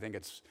react, and I think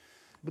it's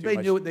But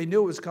they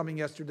knew it was coming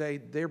yesterday.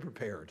 They're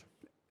prepared.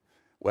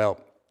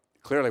 Well,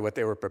 clearly what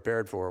they were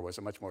prepared for was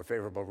a much more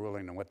favorable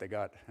ruling than what they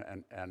got,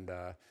 and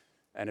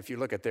if you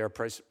look at their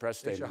press They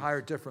statement, should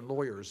hire different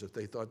lawyers if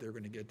they thought they were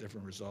going to get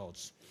different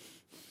results.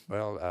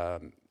 well,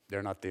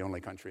 they're not the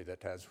only country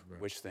that has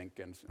wish-think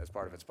as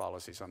part of its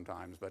policy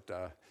sometimes, but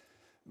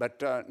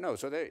no.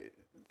 So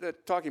the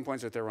talking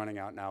points that they're running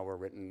out now were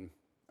written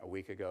a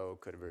week ago,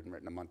 could have been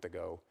written a month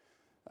ago.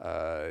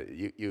 I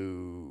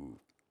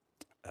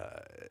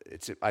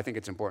think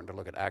it's important to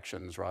look at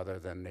actions rather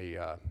than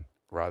the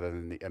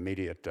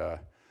immediate.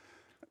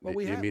 Well,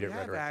 we have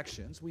rhetoric.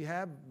 actions. We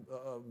have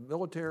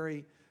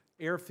military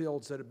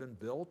airfields that have been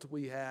built.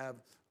 We have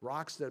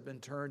rocks that have been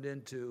turned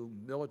into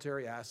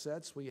military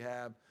assets. We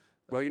have.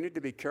 Well, you need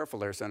to be careful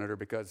there, Senator,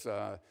 because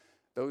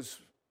those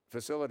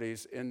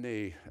facilities in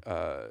the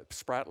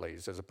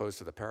Spratlys, as opposed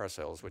to the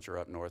Paracels, which are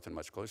up north and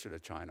much closer to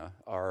China,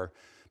 are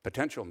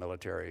potential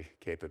military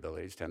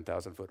capabilities,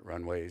 10,000-foot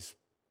runways,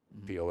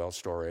 POL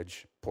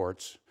storage,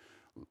 ports,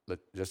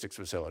 logistics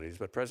facilities.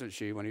 But President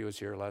Xi, when he was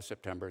here last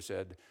September,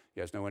 said he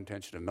has no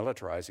intention of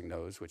militarizing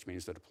those, which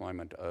means the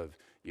deployment of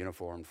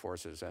uniformed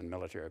forces and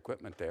military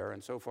equipment there.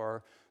 And so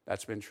far,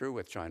 that's been true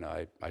with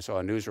China. I saw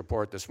a news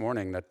report this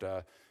morning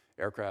that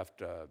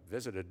aircraft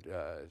visited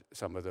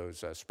some of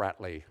those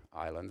Spratly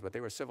islands, but they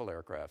were civil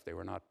aircraft. They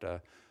were not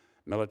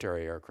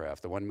military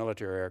aircraft. The one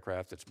military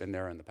aircraft that's been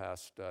there in the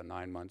past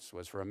 9 months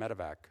was for a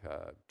medevac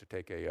to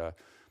take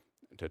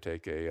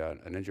an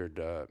injured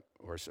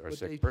or sick person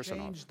But they off.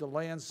 changed the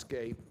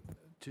landscape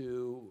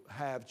to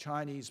have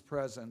Chinese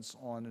presence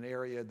on an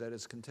area that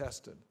is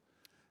contested.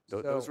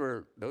 Those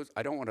were.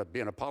 I don't want to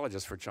be an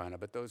apologist for China,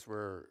 but those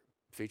were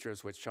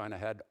features which China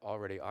had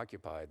already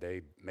occupied.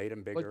 They made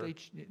them bigger. But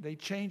they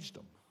changed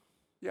them.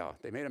 Yeah,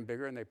 they made them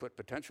bigger and they put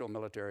potential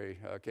military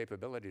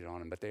capability on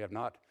them, but they have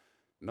not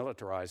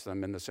militarized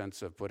them in the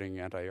sense of putting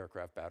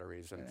anti-aircraft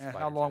batteries and And fighter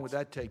how long would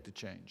jets. that take to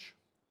change?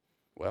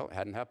 Well, it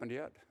hadn't happened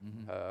yet,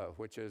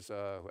 which is,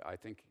 I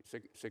think,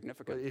 But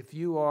significant. if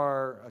you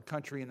are a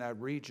country in that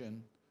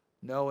region,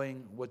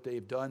 knowing what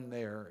they've done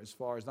there as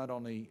far as not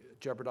only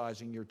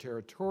jeopardizing your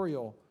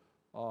territorial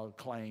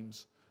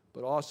claims,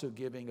 but also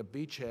giving a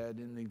beachhead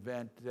in the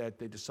event that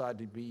they decide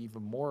to be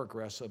even more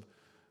aggressive,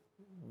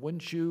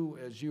 wouldn't you,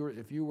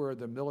 if you were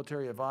the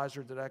military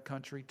advisor to that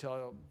country,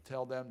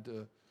 tell them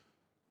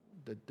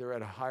that they're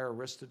at a higher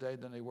risk today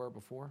than they were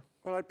before?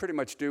 Well, I'd pretty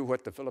much do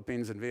what the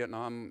Philippines and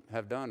Vietnam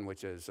have done,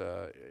 which is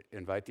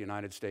invite the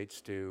United States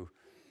to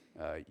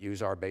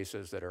use our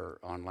bases that are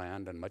on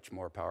land and much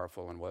more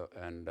powerful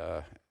and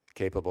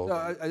capable.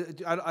 No,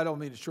 I don't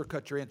mean to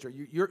shortcut your answer.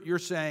 You're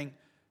saying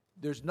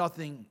there's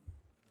nothing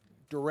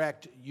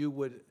direct you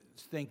would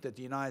think that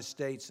the United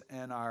States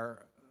and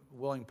our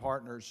willing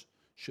partners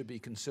should be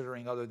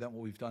considering other than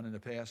what we've done in the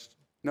past?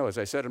 No, as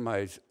I said in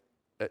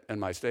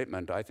my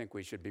statement, I think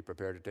we should be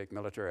prepared to take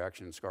military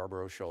action in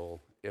Scarborough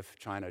Shoal if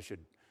China should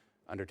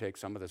undertake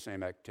some of the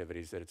same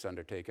activities that it's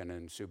undertaken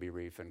in Subi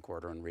Reef and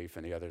Quartern Reef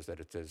and the others that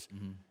it is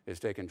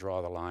taken.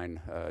 Draw the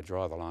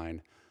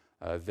line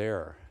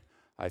there.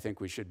 I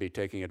think we should be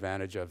taking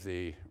advantage of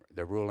the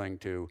ruling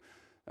to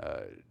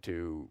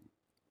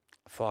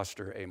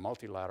foster a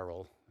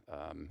multilateral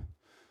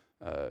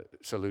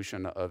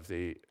solution of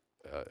the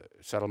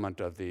settlement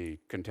of the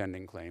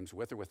contending claims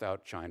with or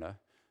without China,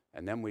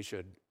 and then we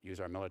should use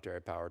our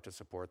military power to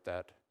support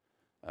that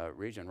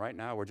region. Right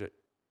now,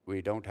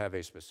 we don't have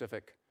a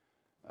specific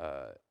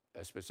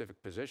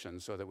position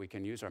so that we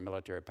can use our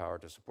military power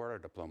to support our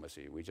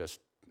diplomacy. We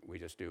just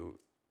do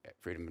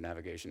freedom of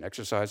navigation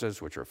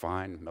exercises, which are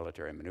fine,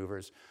 military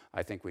maneuvers.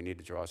 I think we need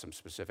to draw some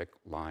specific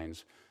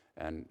lines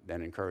and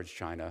then encourage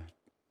China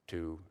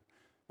to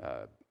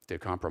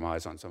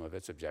compromise on some of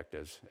its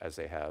objectives, as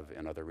they have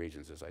in other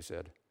regions, as I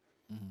said.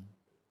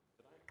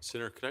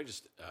 Senator, could I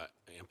just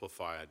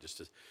amplify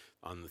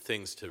on the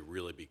things to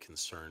really be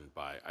concerned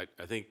by?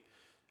 I think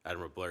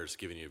Admiral Blair's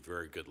given you a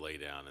very good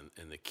laydown,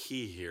 and the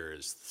key here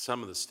is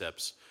some of the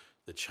steps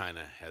that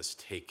China has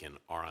taken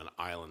are on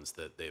islands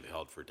that they've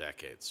held for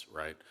decades,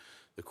 right?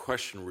 The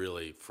question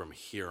really from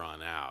here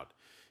on out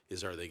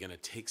is, are they going to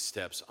take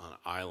steps on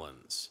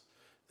islands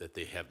that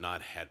they have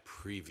not had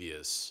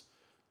previous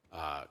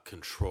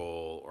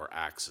control or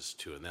access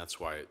to, and that's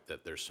why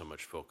that there's so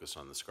much focus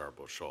on the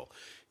Scarborough Shoal.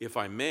 If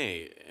I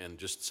may, and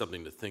just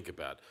something to think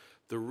about,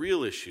 the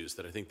real issues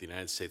that I think the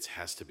United States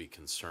has to be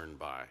concerned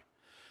by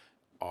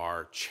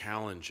are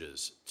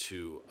challenges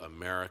to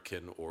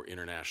American or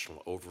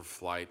international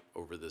overflight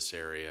over this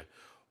area,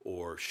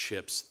 or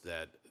ships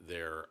that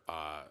their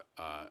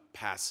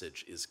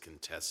passage is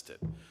contested.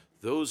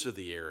 Those are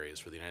the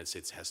areas where the United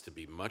States has to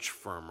be much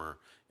firmer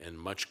and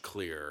much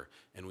clearer,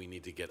 and we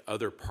need to get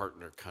other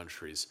partner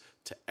countries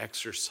to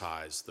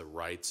exercise the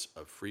rights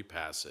of free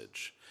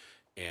passage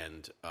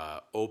and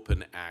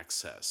open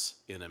access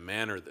in a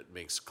manner that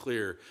makes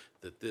clear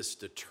that this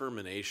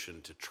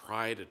determination to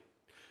try to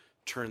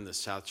turn the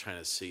South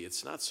China Sea,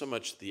 it's not so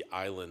much the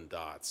island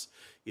dots,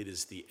 it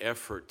is the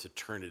effort to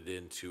turn it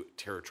into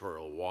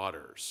territorial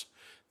waters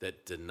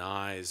that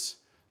denies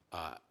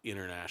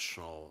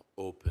international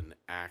open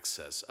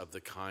access of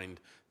the kind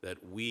that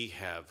we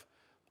have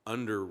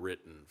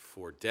underwritten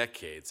for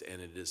decades,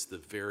 and it is the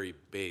very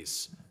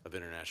base of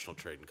international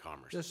trade and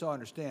commerce. Just so I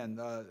understand,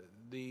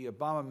 the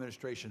Obama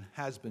administration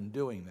has been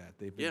doing that.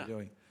 They've been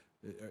doing.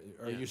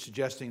 Are you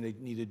suggesting they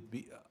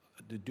needed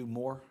to do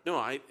more?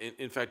 No,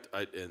 in fact,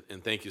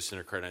 and thank you,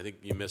 Senator Cardin. I think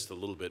you missed a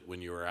little bit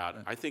when you were out.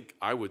 I think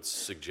I would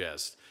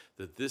suggest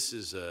that this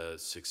is a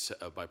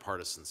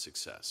bipartisan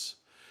success.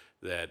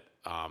 That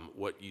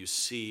what you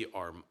see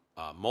are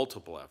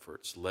multiple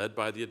efforts led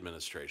by the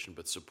administration,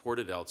 but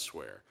supported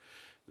elsewhere,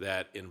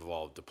 that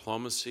involve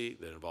diplomacy,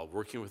 that involve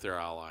working with their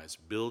allies,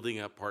 building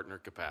up partner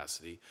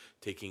capacity,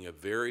 taking a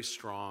very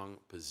strong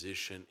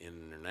position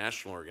in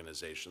international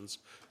organizations,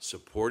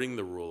 supporting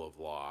the rule of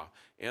law,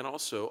 and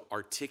also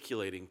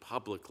articulating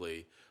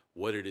publicly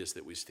what it is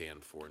that we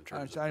stand for in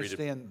terms of I freedom.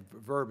 understand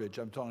verbiage.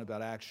 I'm talking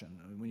about action.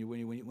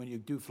 When you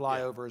do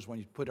flyovers, when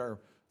you put our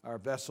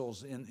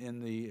vessels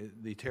in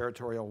the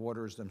territorial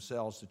waters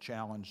themselves to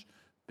challenge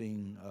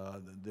being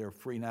their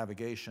free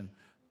navigation,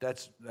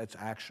 that's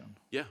action.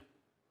 Yeah,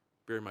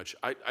 very much.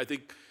 I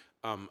think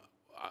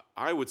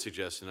I would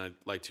suggest, and I'd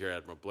like to hear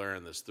Admiral Blair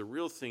on this, the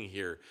real thing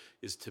here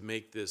is to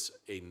make this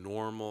a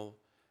normal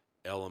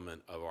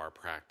element of our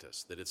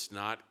practice, that it's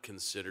not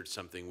considered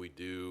something we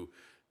do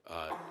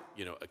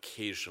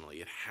occasionally.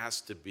 It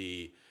has to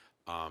be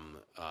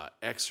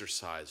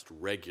exercised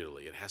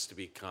regularly. It has to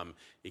become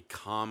a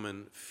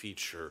common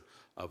feature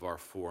of our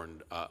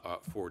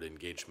forward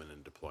engagement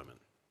and deployment.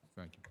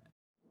 Thank you.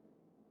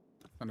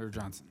 Senator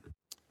Johnson.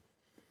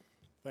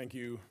 Thank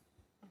you,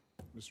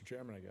 Mr.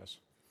 Chairman, I guess.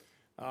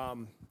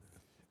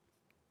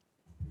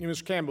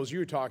 Mr. Campbell, as you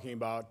were talking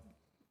about,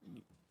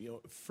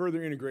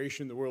 further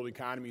integration in the world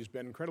economy has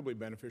been incredibly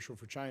beneficial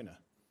for China.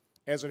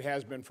 as it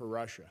has been for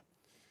Russia.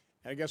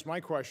 And I guess my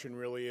question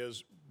really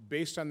is,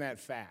 based on that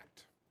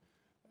fact,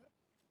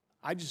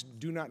 I just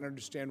do not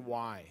understand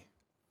why.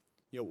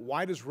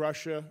 Why does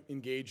Russia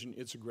engage in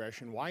its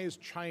aggression? Why is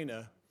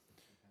China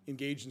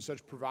engaged in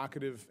such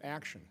provocative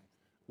action?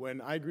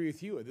 When I agree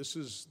with you,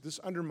 this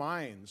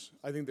undermines,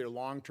 I think, their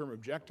long-term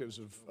objectives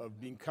of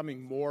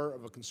becoming more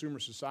of a consumer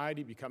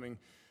society, becoming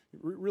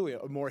really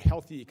a more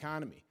healthy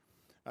economy.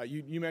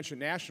 You mentioned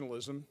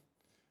nationalism.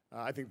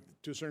 I think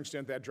to a certain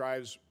extent that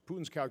drives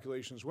Putin's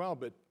calculation as well.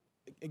 But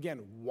again,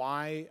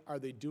 why are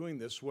they doing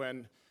this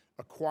when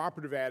a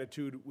cooperative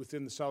attitude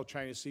within the South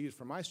China Sea,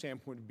 from my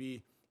standpoint, would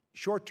be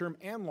short-term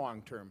and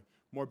long-term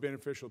more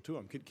beneficial to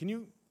them? Can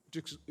you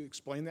just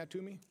explain that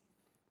to me,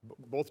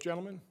 both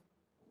gentlemen?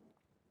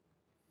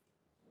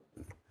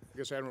 I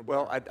guess Admiral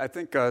Well, I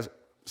think,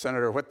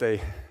 Senator, what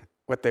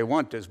they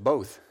want is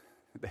both.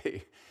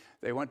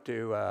 They want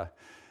to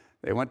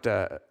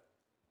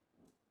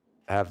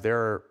have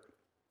their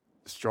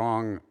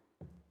strong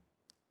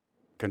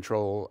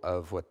control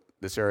of what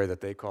this area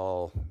that they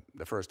call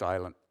the first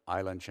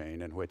island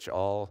chain, in which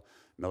all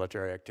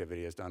military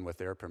activity is done with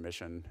their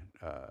permission.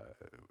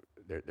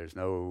 There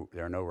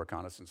are no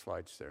reconnaissance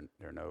flights. There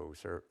are no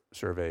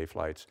survey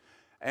flights,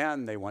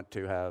 and they want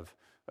to have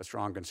a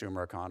strong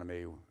consumer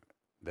economy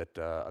that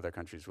other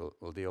countries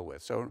will deal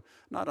with. So,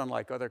 not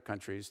unlike other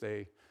countries,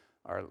 they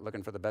are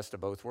looking for the best of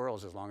both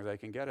worlds as long as they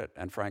can get it.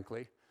 And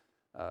frankly,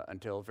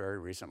 until very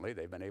recently,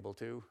 they've been able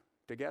to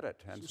get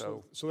it. And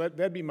so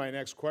that'd be my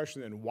next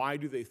question then. Why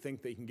do they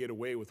think they can get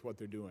away with what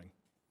they're doing?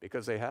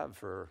 Because they have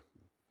for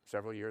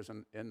several years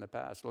in the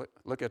past.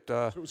 Look at...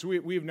 So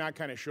we have not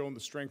kind of shown the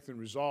strength and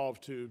resolve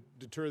to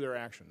deter their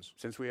actions.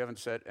 Since we haven't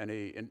set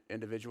any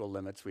individual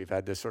limits, we've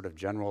had this sort of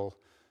general,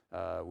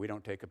 we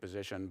don't take a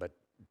position, but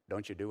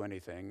don't you do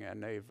anything?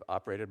 And they've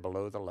operated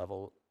below the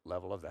level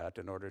of that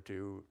in order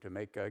to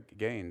make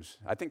gains.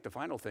 I think the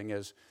final thing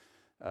is,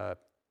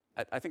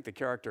 I think the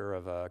character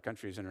of a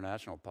country's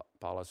international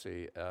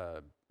policy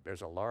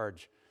bears a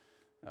large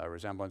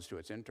resemblance to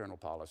its internal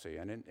policy.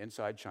 And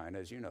inside China,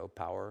 as you know,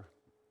 power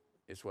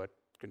is what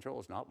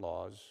controls, not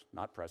laws,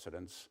 not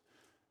precedents.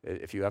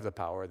 If you have the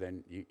power,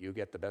 then you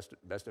get the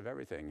best of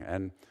everything.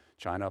 And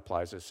China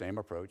applies the same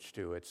approach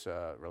to its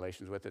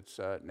relations with its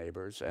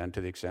neighbors, and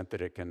to the extent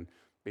that it can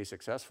be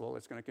successful,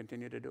 it's going to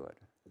continue to do it.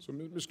 So,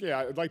 Ms. Gay,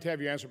 I'd like to have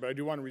you answer, but I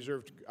do want to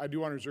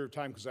reserve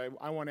time because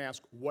I want to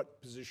ask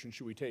what position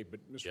should we take.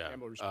 But Mr.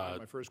 Campbell responded to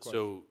my first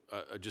question.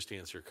 So, just to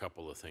answer a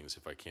couple of things,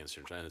 if I can,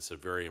 Senator John, it's a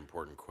very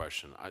important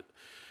question.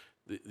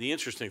 The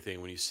interesting thing,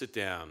 when you sit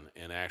down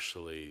and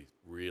actually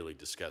really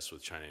discuss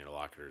with China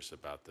interlocutors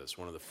about this,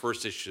 one of the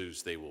first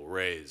issues they will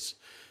raise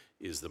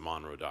is the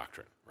Monroe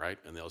Doctrine, right?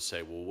 And they'll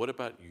say, well, what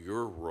about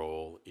your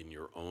role in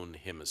your own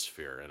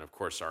hemisphere? And of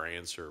course, our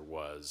answer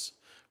was,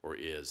 or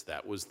is,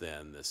 that was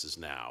then, this is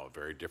now, a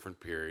very different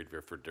period,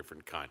 very for a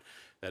different kind.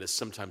 That is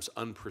sometimes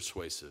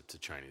unpersuasive to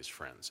Chinese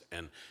friends.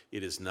 And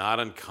it is not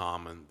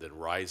uncommon that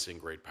rising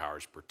great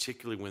powers,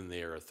 particularly when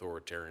they are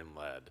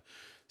authoritarian-led,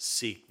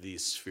 seek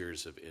these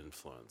spheres of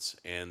influence.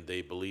 And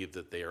they believe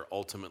that they are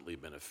ultimately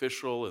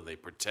beneficial, and they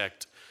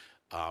protect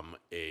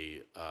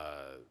a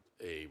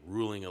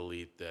ruling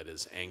elite that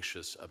is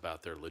anxious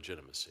about their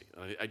legitimacy.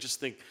 I just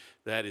think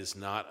that is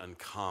not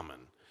uncommon.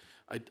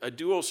 I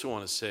do also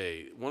want to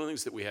say, one of the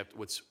things that we have,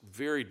 what's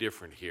very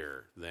different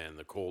here than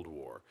the Cold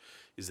War,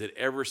 is that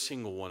every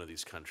single one of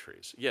these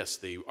countries, yes,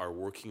 they are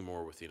working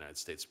more with the United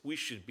States. We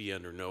should be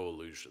under no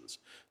illusions.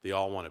 They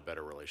all want a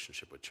better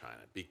relationship with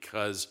China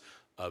because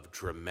of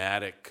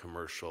dramatic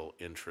commercial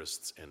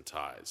interests and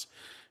ties.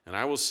 And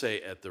I will say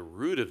at the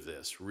root of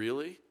this,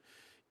 really,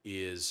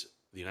 is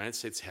the United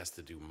States has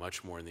to do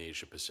much more in the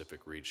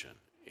Asia-Pacific region.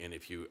 And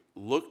if you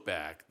look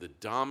back, the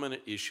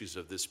dominant issues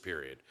of this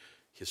period,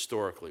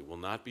 historically, will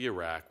not be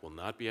Iraq, will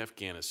not be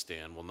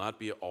Afghanistan, will not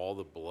be all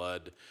the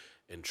blood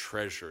and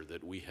treasure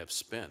that we have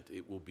spent.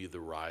 It will be the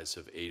rise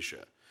of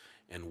Asia.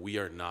 And we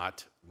are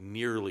not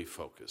nearly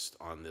focused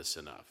on this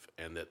enough.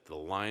 And that the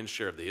lion's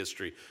share of the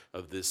history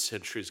of this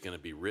century is going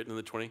to be written in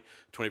the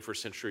 21st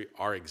century.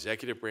 Our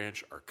executive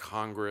branch, our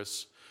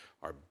Congress,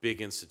 our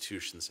big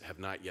institutions have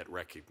not yet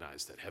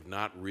recognized that, have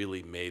not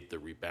really made the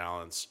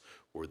rebalance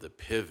or the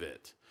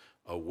pivot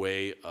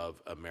away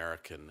of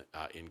American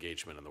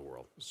engagement in the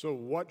world. So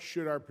what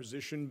should our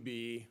position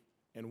be,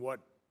 and what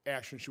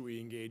action should we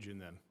engage in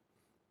then?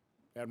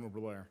 Admiral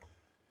Blair.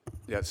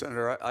 Yeah,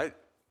 Senator,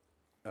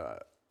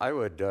 I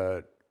would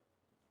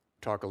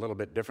talk a little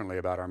bit differently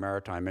about our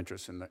maritime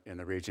interests in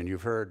the region.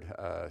 You've heard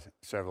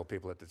several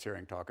people at this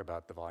hearing talk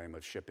about the volume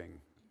of shipping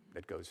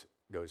that goes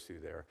through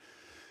there.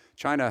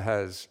 China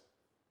has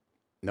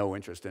no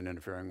interest in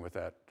interfering with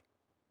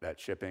that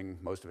shipping.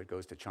 Most of it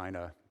goes to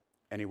China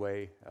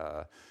anyway.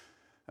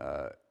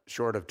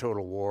 Short of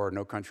total war,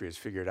 no country has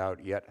figured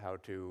out yet how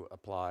to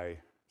apply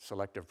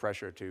selective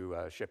pressure to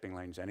shipping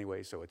lanes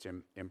anyway, so it's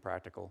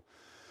impractical.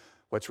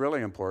 What's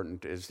really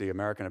important is the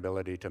American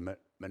ability to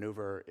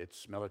maneuver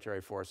its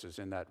military forces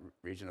in that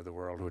region of the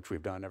world, which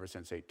we've done ever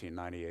since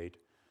 1898.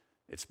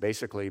 It's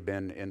basically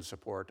been in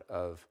support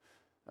of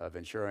of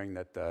ensuring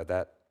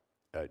that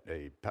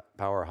a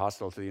power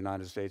hostile to the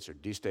United States or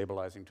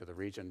destabilizing to the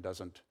region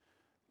doesn't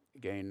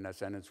gain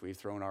ascendance. We've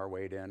thrown our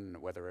weight in,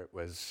 whether it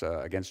was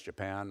against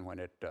Japan when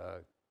it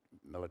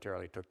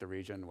militarily took the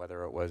region,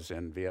 whether it was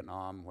in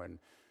Vietnam when,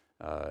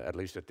 at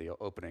least at the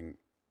opening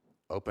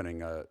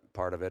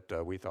part of it,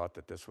 we thought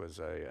that this was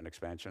an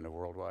expansion of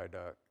worldwide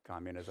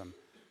communism.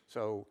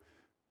 So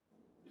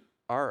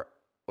our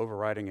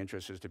overriding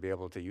interest is to be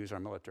able to use our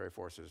military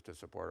forces to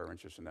support our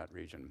interests in that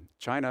region.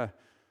 China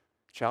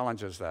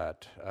challenges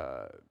that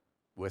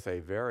with a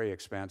very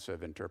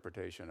expansive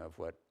interpretation of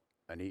what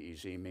an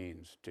EEZ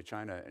means. To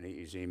China, an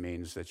EEZ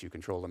means that you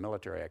control the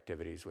military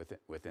activities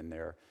within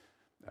there.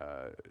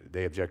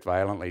 They object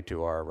violently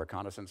to our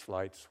reconnaissance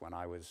flights. When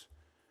I was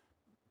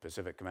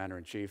Pacific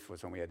Commander-in-Chief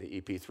was when we had the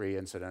EP-3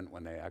 incident,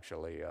 when they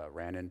actually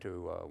ran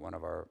into one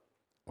of our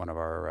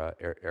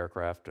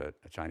aircraft, a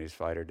Chinese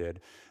fighter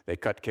did. They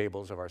cut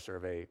cables of our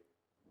survey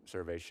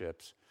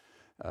ships.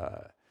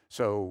 I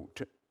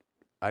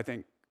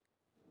think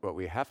what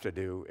we have to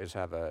do is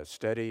have a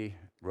steady,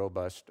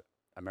 robust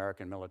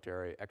American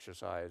military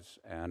exercise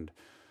and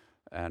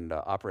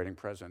operating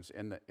presence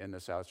in the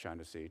South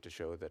China Sea to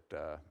show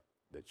that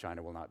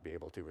China will not be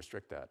able to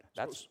restrict that.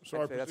 That's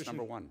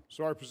number one.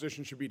 So our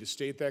position should be to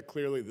state that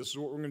clearly. This is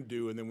what we're going to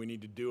do, and then we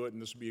need to do it,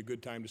 and this would be a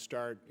good time to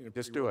start in a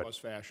pretty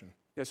robust fashion.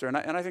 Yes, sir, and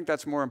I think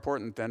that's more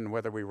important than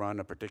whether we run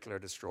a particular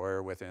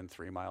destroyer within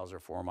 3 miles or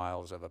 4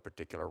 miles of a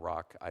particular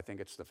rock. I think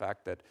it's the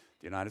fact that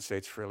the United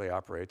States freely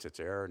operates its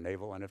air,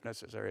 naval, and if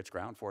necessary, its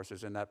ground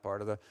forces in that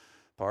part of the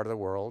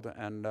world,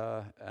 and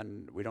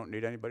we don't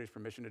need anybody's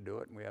permission to do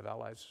it, and we have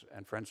allies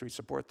and friends we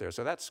support there.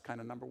 So that's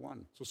kind of number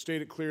one. So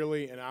state it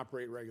clearly and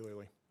operate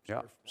regularly.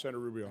 Yeah. Senator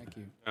Rubio. Thank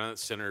you.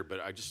 Senator, but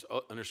I just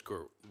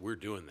underscore, we're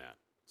doing that.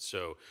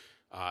 So,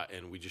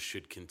 and we just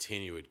should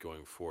continue it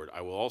going forward.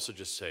 I will also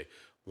just say,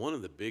 one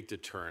of the big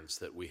deterrents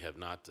that we have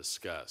not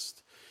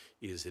discussed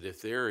is that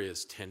if there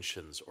is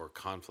tensions or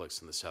conflicts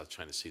in the South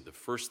China Sea, the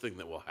first thing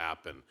that will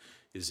happen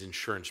is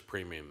insurance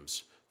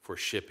premiums for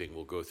shipping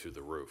will go through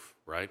the roof,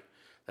 right?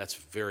 That's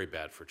very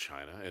bad for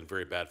China and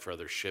very bad for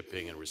other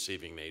shipping and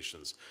receiving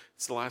nations.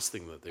 It's the last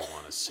thing that they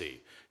want to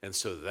see. And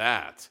so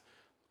that,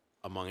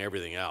 among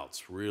everything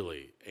else,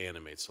 really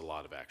animates a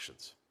lot of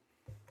actions.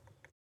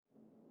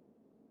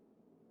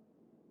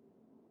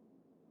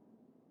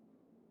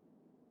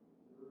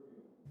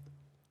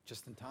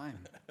 Just in time.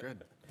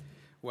 Good.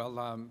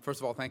 Well, first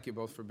of all, thank you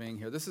both for being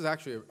here. This is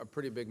actually a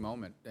pretty big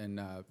moment in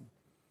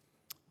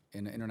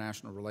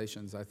international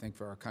relations, I think,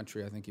 for our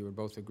country. I think you would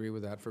both agree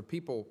with that. For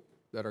people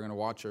that are going to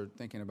watch or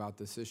thinking about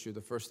this issue,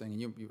 the first thing,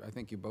 and I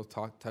think you both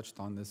touched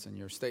on this in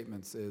your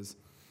statements, is,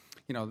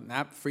 you know,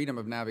 freedom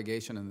of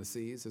navigation in the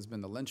seas has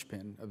been the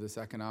linchpin of this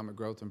economic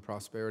growth and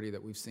prosperity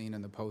that we've seen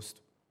in the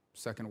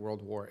post-Second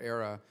World War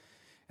era.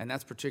 And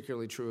that's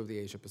particularly true of the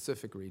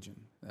Asia-Pacific region.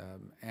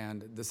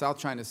 And the South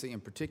China Sea in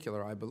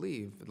particular, I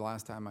believe, the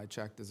last time I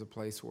checked, is a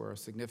place where a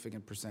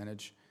significant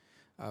percentage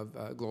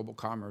of global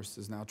commerce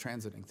is now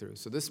transiting through.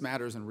 So this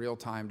matters in real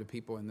time to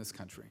people in this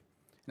country.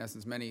 In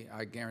essence,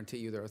 I guarantee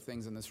you there are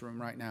things in this room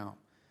right now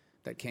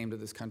that came to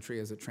this country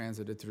as it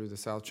transited through the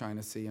South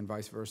China Sea and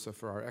vice versa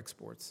for our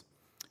exports.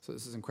 So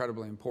this is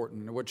incredibly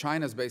important. And what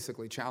China's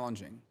basically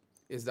challenging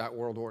is that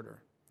world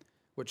order.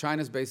 What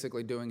China's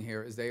basically doing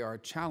here is they are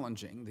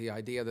challenging the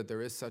idea that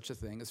there is such a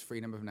thing as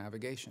freedom of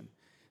navigation.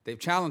 They've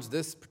challenged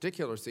this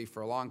particular sea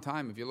for a long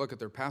time. If you look at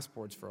their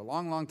passports, for a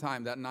long, long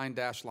time, that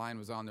 9-dash line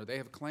was on there. They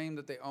have claimed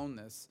that they own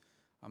this,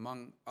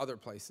 among other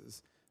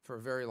places, for a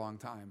very long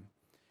time.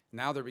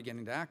 Now they're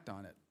beginning to act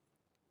on it.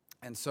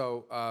 And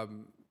so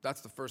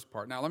that's the first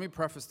part. Now, let me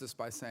preface this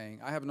by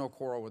saying I have no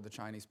quarrel with the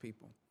Chinese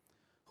people,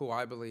 who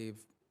I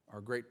believe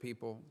are great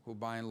people, who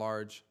by and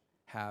large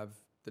have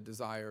the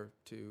desire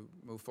to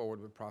move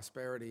forward with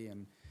prosperity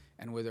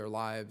and with their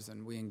lives,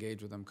 and we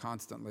engage with them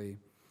constantly.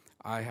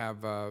 I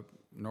have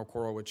no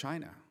quarrel with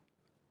China.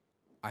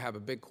 I have a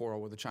big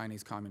quarrel with the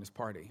Chinese Communist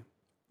Party,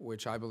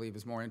 which I believe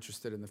is more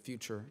interested in the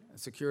future and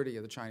security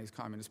of the Chinese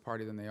Communist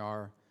Party than they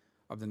are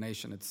of the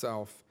nation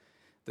itself.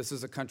 This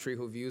is a country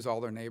who views all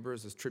their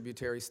neighbors as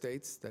tributary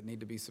states that need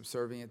to be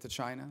subservient to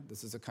China.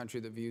 This is a country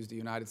that views the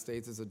United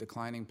States as a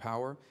declining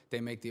power.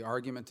 They make the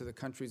argument to the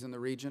countries in the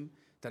region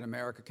that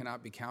America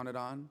cannot be counted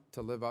on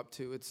to live up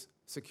to its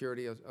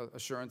security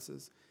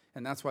assurances.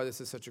 And that's why this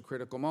is such a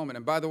critical moment.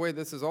 And by the way,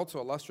 this is also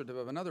illustrative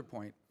of another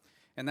point,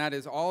 and that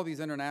is all these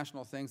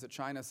international things that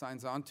China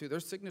signs on to, they're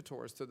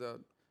signatories to the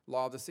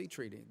Law of the Sea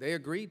Treaty. They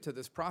agreed to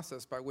this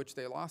process by which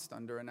they lost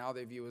under, and now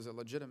they view as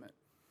illegitimate.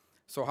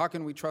 So how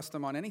can we trust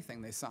them on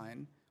anything they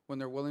sign when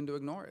they're willing to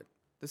ignore it?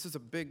 This is a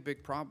big,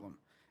 big problem.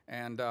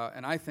 And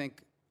I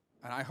think,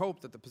 and I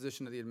hope that the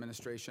position of the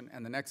administration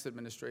and the next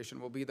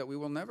administration will be that we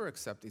will never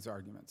accept these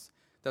arguments,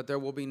 that there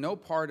will be no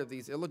part of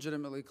these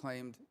illegitimately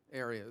claimed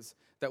areas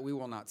that we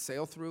will not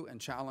sail through and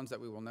challenge, that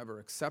we will never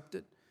accept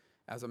it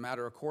as a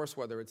matter of course,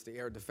 whether it's the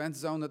air defense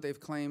zone that they've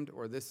claimed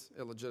or this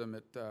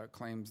illegitimate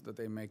claims that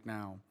they make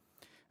now.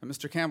 And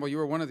Mr. Campbell, you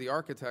were one of the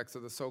architects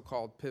of the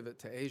so-called pivot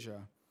to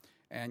Asia.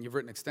 and you've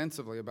written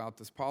extensively about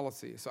this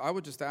policy. So I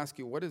would just ask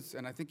you, what is,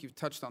 and I think you've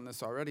touched on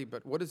this already,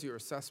 but what is your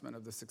assessment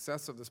of the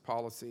success of this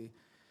policy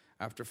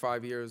after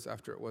 5 years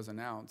after it was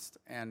announced,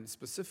 and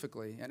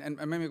specifically, and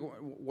maybe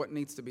what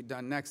needs to be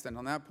done next? And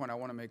on that point, I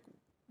want to make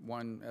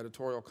one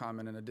editorial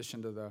comment in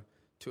addition to the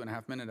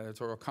 2.5-minute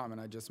editorial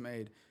comment I just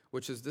made,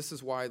 which is this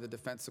is why the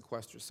defense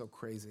sequester is so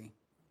crazy.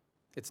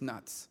 It's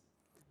nuts,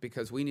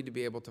 because we need to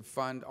be able to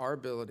fund our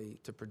ability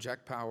to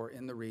project power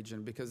in the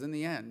region, because in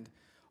the end,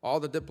 all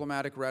the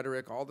diplomatic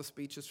rhetoric, all the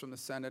speeches from the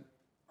Senate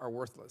are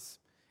worthless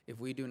if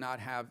we do not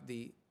have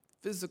the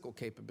physical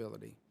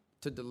capability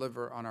to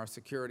deliver on our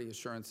security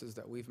assurances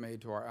that we've made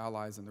to our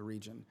allies in the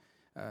region,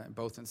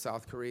 both in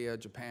South Korea,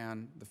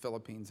 Japan, the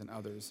Philippines, and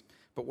others.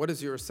 But what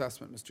is your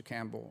assessment, Mr.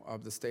 Campbell,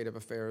 of the state of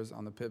affairs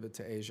on the pivot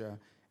to Asia,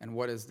 and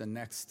what is the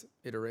next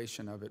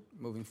iteration of it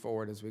moving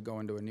forward as we go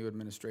into a new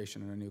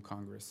administration and a new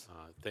Congress?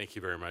 Thank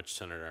you very much,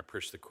 Senator. I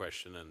appreciate the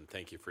question, and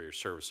thank you for your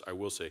service. I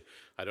will say,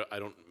 I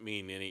don't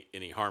mean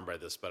any harm by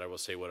this, but I will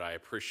say what I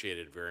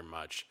appreciated very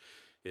much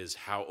is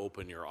how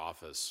open your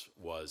office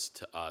was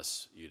to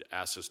us. You'd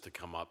asked us to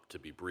come up to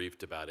be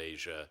briefed about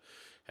Asia,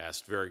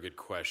 asked very good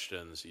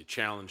questions. You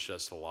challenged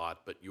us a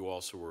lot, but you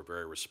also were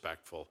very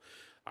respectful.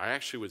 I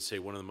actually would say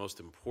one of the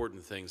most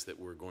important things that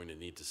we're going to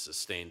need to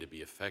sustain to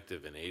be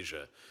effective in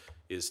Asia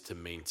is to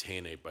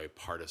maintain a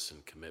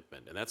bipartisan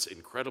commitment. And that's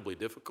incredibly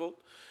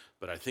difficult,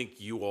 but I think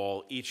you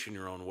all, each in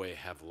your own way,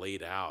 have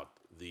laid out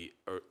the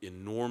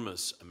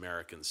enormous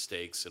American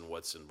stakes in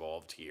what's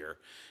involved here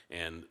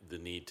and the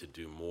need to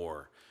do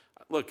more.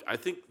 Look, I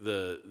think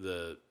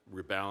the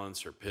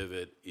rebalance or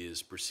pivot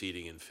is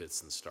proceeding in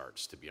fits and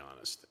starts, to be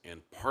honest.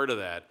 And part of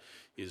that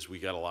is we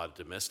got a lot of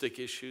domestic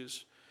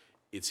issues.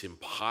 It's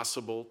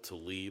impossible to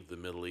leave the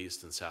Middle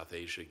East and South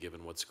Asia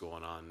given what's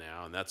going on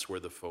now, and that's where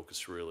the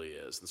focus really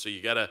is. And so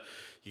you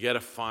gotta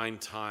find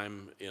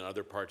time in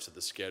other parts of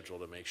the schedule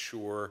to make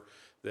sure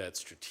that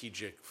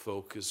strategic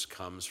focus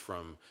comes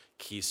from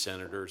key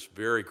senators.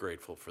 Very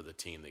grateful for the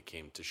team that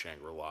came to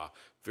Shangri-La,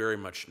 very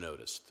much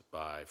noticed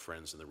by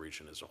friends in the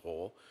region as a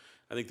whole.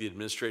 I think the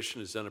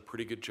administration has done a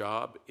pretty good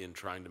job in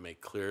trying to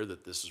make clear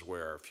that this is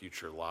where our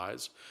future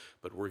lies,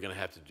 but we're gonna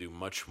have to do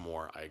much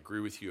more. I agree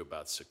with you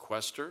about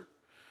sequester.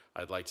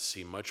 I'd like to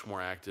see much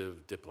more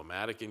active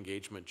diplomatic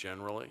engagement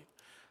generally.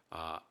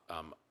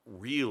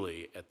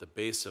 Really, at the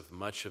base of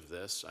much of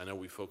this, I know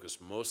we focus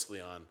mostly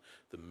on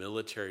the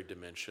military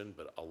dimension,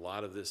 but a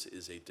lot of this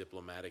is a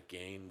diplomatic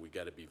gain. We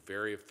got to be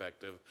very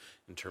effective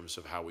in terms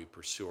of how we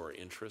pursue our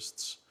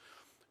interests.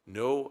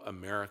 No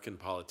American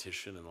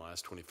politician in the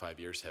last 25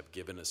 years have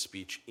given a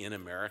speech in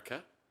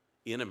America,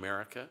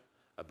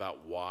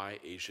 about why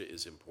Asia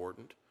is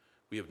important.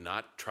 We have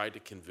not tried to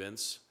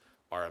convince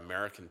our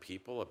American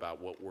people about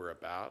what we're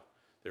about.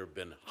 There have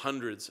been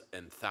hundreds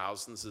and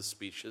thousands of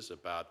speeches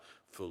about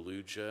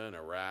Fallujah and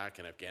Iraq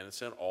and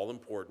Afghanistan, all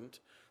important,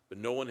 but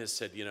no one has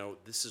said, you know,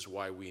 this is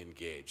why we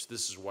engage,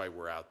 this is why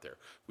we're out there.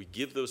 We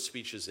give those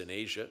speeches in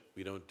Asia,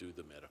 we don't do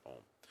them at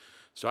home.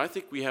 So I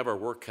think we have our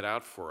work cut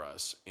out for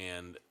us,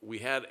 and we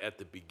had at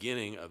the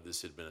beginning of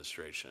this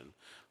administration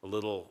a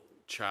little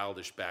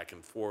childish back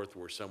and forth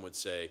where some would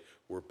say,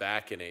 we're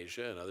back in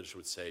Asia, and others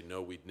would say,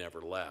 no, we'd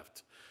never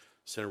left.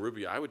 Senator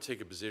Rubio, I would take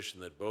a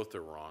position that both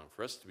are wrong.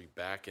 For us to be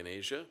back in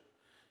Asia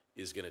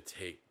is going to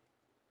take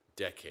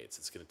decades.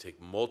 It's going to take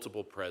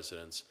multiple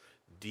presidents,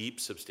 deep,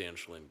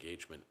 substantial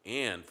engagement.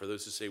 And for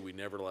those who say we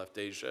never left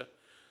Asia,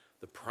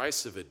 the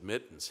price of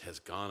admittance has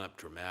gone up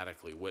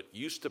dramatically. What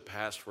used to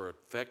pass for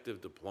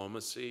effective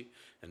diplomacy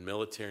and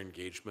military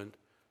engagement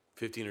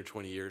 15 or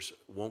 20 years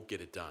won't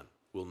get it done,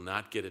 will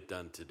not get it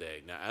done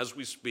today. Now, as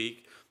we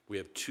speak, we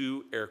have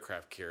 2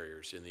 aircraft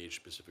carriers in the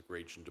Asia-Pacific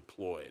region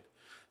deployed.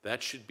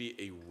 That should be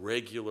a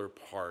regular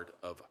part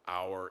of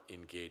our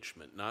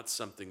engagement, not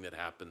something that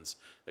happens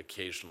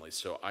occasionally.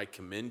 So I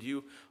commend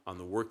you on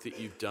the work that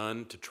you've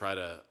done to try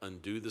to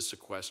undo the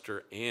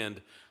sequester,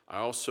 and I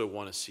also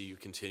want to see you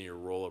continue your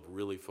role of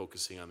really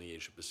focusing on the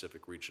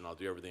Asia-Pacific region. I'll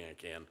do everything I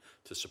can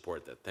to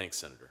support that. Thanks,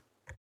 Senator.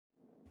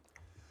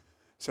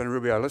 Senator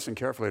Rubio, I listened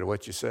carefully to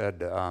what you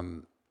said.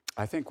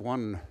 I think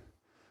one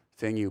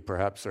thing you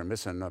perhaps are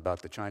missing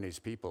about the Chinese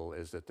people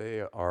is that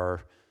they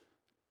are,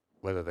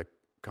 whether the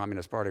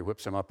Communist Party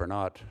whips them up or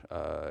not,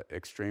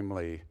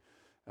 extremely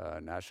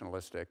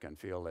nationalistic and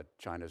feel that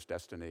China's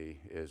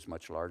destiny is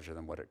much larger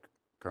than what it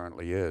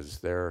currently is.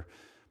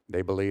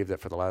 They believe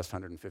that for the last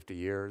 150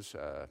 years,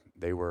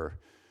 they were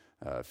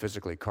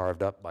physically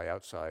carved up by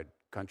outside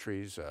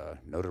countries,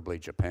 notably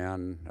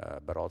Japan,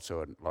 but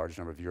also a large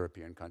number of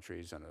European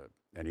countries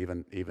and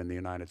even the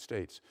United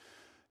States.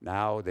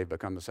 Now they've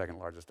become the second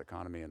largest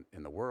economy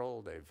in the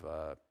world.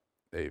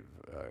 They've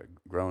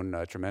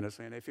grown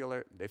tremendously, and they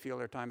feel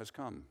their time has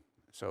come.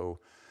 So,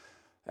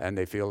 and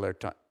they feel their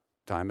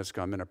time has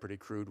come in a pretty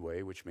crude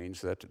way, which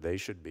means that they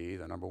should be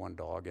the #1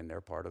 dog in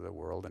their part of the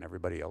world, and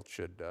everybody else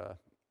should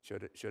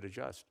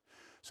adjust.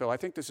 So I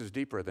think this is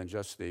deeper than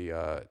just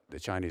the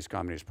Chinese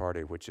Communist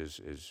Party, which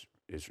is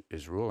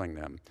ruling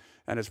them,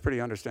 and it's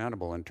pretty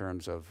understandable in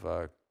terms of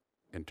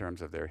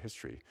their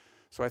history.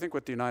 So I think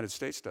what the United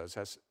States does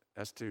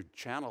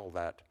channel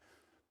that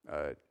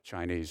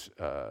Chinese,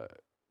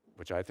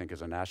 which I think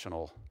is a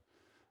national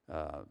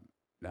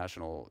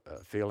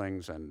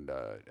feelings and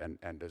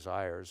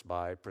desires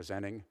by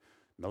presenting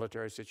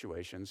military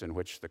situations in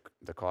which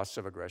the costs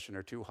of aggression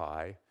are too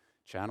high,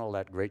 channel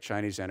that great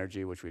Chinese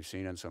energy, which we've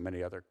seen in so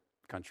many other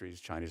countries,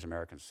 Chinese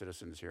American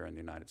citizens here in the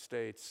United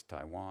States,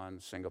 Taiwan,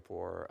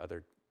 Singapore,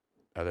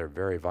 other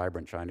very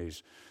vibrant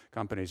Chinese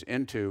companies,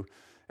 into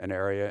an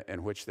area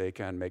in which they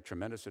can make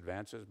tremendous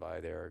advances by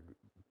their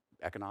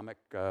economic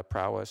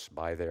prowess,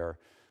 by their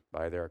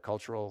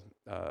cultural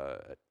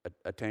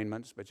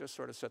attainments, but just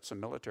sort of set some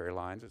military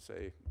lines that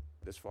say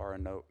this far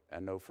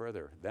and no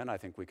further. Then I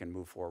think we can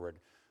move forward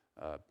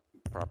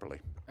properly.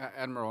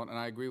 Admiral, and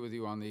I agree with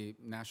you on the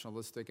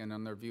nationalistic and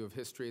on their view of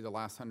history. The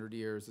last 100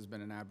 years has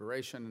been an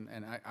aberration,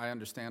 and I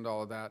understand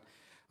all of that.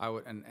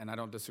 And I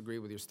don't disagree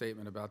with your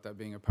statement about that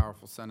being a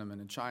powerful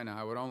sentiment in China.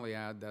 I would only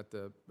add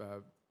that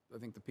I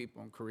think the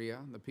people in Korea,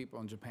 the people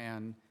in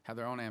Japan have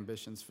their own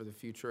ambitions for the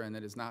future, and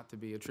it is not to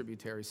be a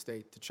tributary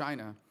state to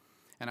China.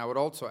 And I would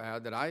also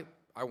add that I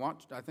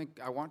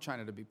want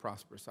China to be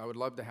prosperous. I would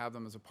love to have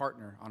them as a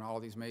partner on all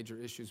these major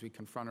issues we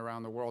confront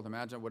around the world.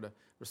 Imagine what a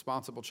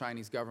responsible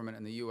Chinese government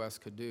in the U.S.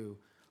 could do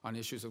on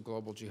issues of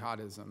global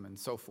jihadism and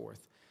so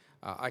forth.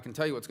 I can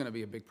tell you what's going to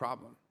be a big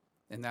problem,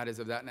 and that is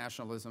if that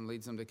nationalism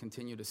leads them to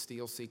continue to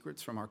steal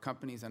secrets from our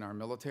companies and our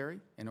military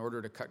in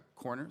order to cut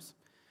corners,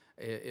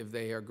 if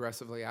they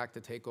aggressively act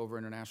to take over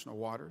international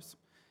waters,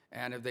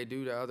 and if they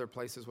do to other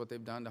places what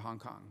they've done to Hong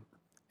Kong,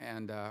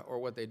 and or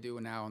what they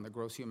do now on the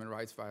gross human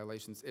rights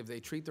violations. If they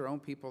treat their own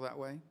people that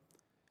way,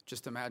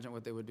 just imagine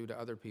what they would do to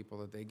other people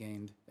that they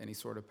gained any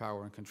sort of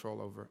power and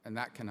control over. And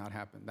that cannot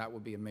happen. That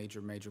would be a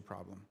major, major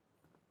problem.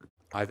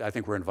 I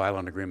think we're in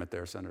violent agreement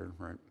there, Senator.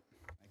 Right.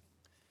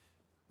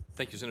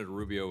 Thank you, Senator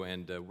Rubio,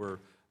 and we're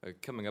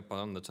coming up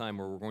on the time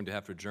where we're going to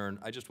have to adjourn.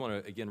 I just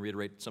want to, again,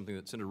 reiterate something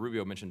that Senator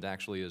Rubio mentioned,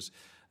 actually, is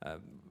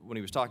when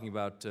he was talking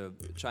about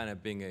China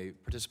being a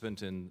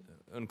participant in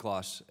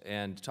UNCLOS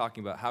and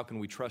talking about how can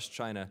we trust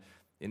China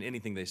in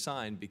anything they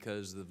sign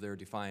because of their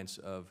defiance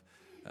of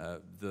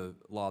the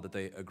law that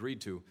they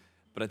agreed to.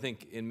 But I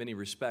think in many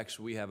respects,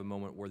 we have a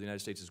moment where the United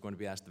States is going to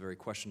be asked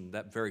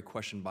that very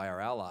question by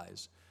our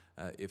allies.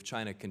 If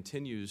China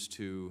continues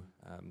to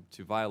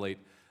violate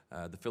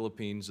the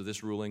Philippines,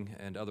 this ruling,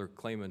 and other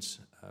claimants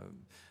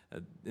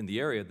in the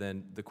area,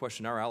 then the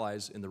question our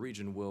allies in the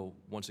region will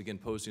once again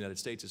pose to the United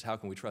States is how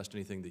can we trust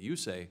anything that you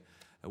say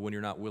when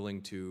you're not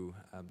willing to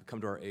come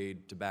to our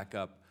aid to back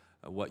up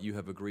what you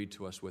have agreed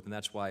to us with. And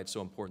that's why it's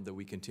so important that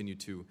we continue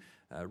to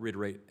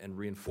reiterate and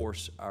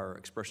reinforce our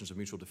expressions of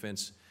mutual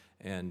defense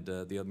and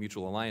the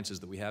mutual alliances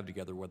that we have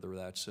together, whether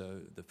that's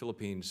the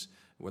Philippines,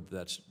 whether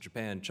that's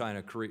Japan,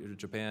 China,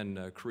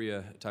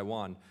 Korea,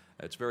 Taiwan.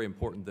 It's very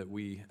important that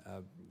we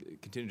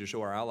continue to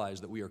show our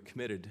allies that we are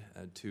committed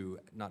to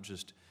not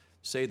just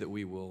say that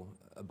we will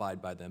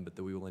abide by them, but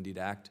that we will indeed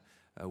act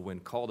when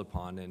called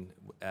upon and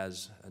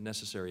as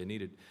necessary and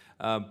needed.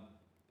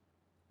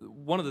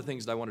 One of the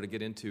things that I wanted to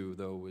get into,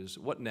 though, is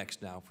what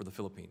next now for the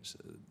Philippines?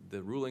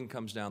 The ruling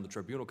comes down, the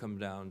tribunal comes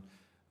down.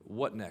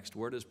 What next?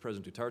 Where does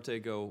President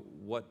Duterte go?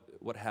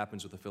 What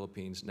happens with the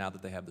Philippines now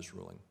that they have this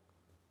ruling?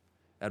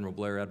 Admiral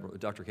Blair,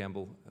 Dr.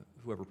 Campbell,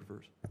 whoever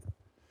prefers.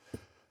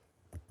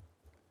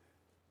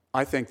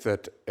 I think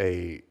that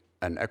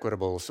an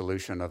equitable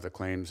solution of the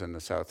claims in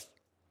the South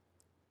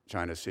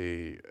China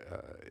Sea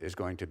is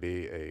going to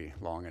be a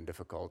long and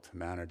difficult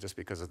matter just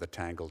because of the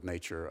tangled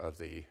nature of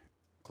the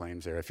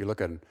claims there. If you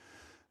look at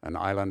an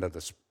island of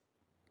the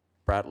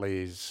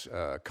Spratlys,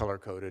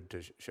 color-coded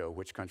to show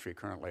which country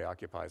currently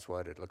occupies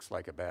what, it looks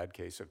like a bad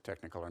case of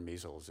technicolor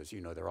measles. As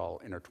you know, they're all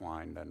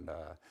intertwined,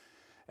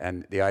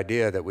 and the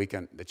idea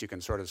that you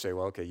can sort of say,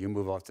 well, okay, you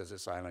move off to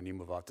this island, you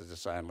move off to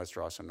this island, let's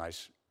draw some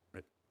nice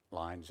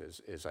lines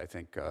is I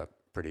think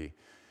pretty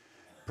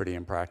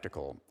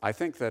impractical. I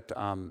think that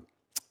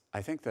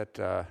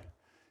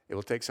it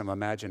will take some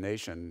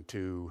imagination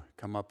to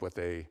come up with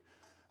a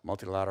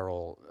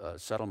multilateral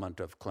settlement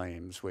of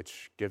claims,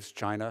 which gives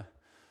China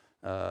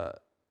a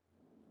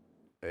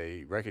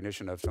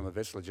recognition of some of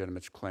its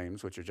legitimate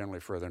claims, which are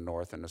generally further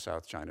north in the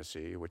South China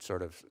Sea, which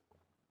sort of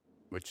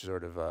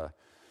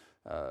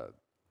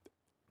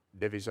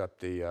divvies up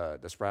the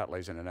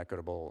Spratlys in an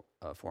equitable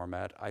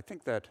format. I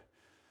think that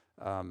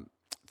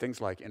things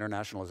like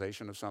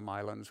internationalization of some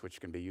islands, which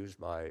can be used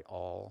by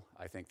all.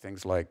 I think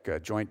things like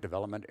joint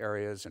development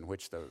areas in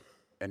which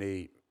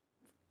any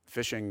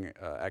fishing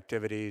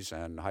activities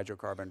and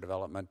hydrocarbon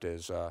development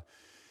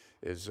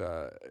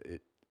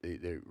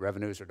the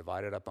revenues are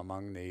divided up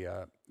among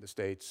the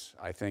states.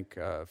 I think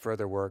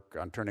further work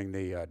on turning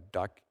the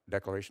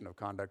Declaration of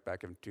Conduct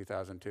back in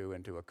 2002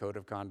 into a code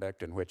of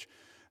conduct in which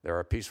there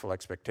are peaceful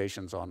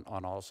expectations on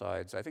all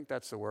sides. I think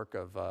that's the work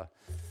of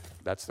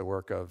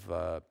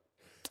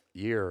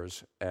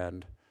years,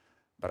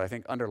 but I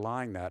think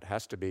underlying that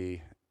has to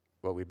be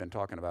what we've been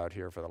talking about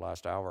here for the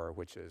last hour,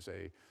 which is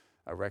a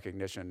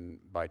recognition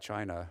by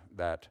China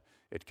that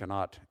it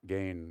cannot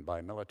gain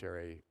by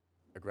military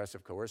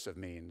aggressive coercive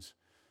means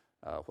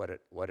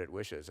what it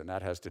wishes, and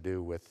that has to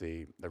do with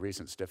the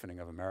recent stiffening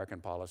of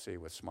American policy,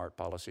 with smart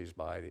policies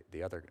by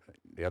the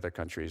other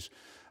countries,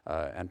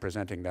 and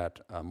presenting that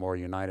more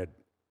united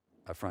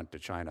front to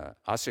China.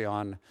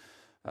 ASEAN's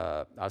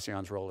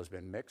role has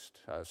been mixed.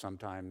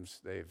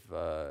 Sometimes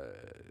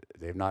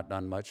they've not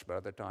done much, but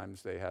other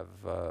times they have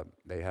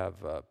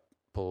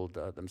pulled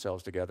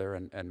themselves together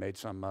and made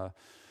some.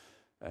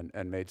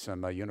 And made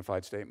some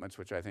unified statements,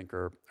 which I think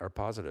are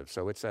positive.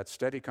 So it's that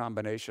steady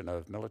combination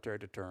of military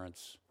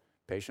deterrence,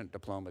 patient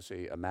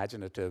diplomacy,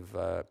 imaginative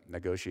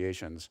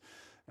negotiations,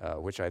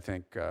 which I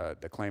think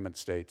the claimant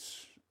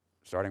states,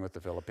 starting with the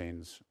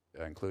Philippines,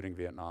 including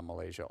Vietnam,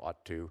 Malaysia,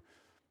 ought to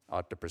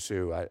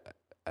pursue.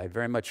 I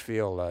very much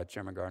feel,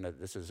 Chairman Gardner, that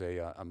this is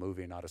a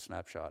movie, not a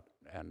snapshot,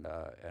 and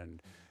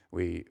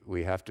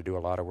we have to do a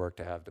lot of work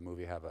to have the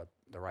movie have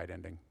the right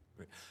ending.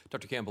 Great.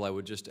 Dr. Campbell, I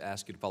would just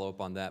ask you to follow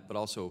up on that, but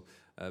also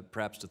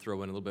perhaps to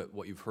throw in a little bit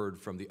what you've heard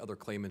from the other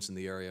claimants in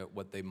the area,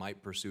 what they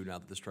might pursue now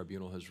that this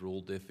tribunal has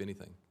ruled, if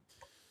anything.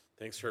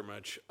 Thanks very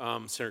much.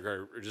 Senator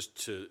Gardner, just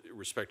to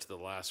respect to the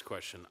last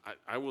question,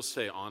 I will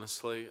say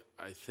honestly,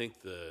 I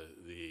think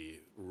the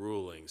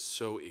ruling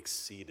so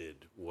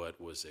exceeded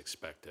what was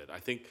expected. I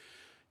think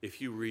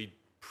if you read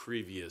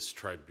previous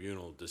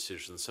tribunal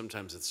decisions,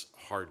 sometimes it's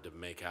hard to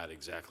make out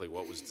exactly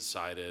what was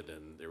decided,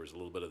 and there was a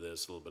little bit of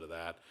this, a little bit of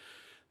that.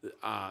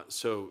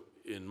 So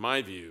in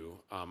my view,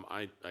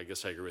 I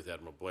guess I agree with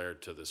Admiral Blair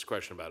to this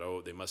question about,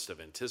 oh, they must have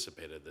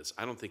anticipated this.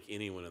 I don't think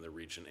anyone in the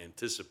region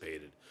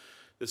anticipated.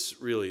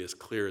 This really is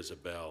clear as a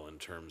bell in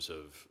terms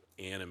of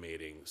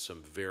animating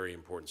some very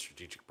important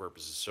strategic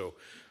purposes. So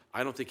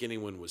I don't think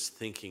anyone was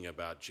thinking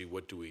about, gee,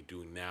 what do we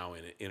do now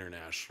in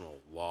international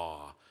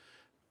law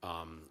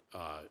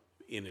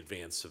in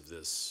advance of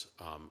this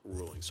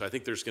ruling. So I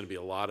think there's going to be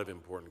a lot of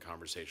important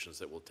conversations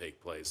that will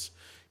take place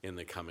in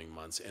the coming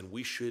months, and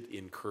we should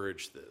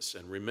encourage this.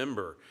 And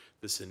remember,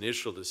 this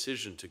initial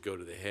decision to go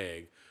to The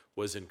Hague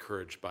was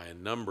encouraged by a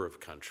number of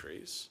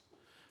countries,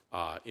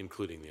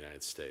 including the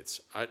United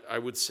States. I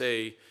would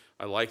say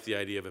I like the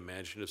idea of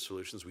imaginative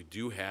solutions. We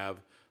do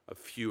have a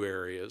few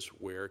areas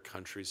where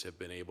countries have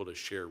been able to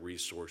share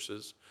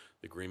resources.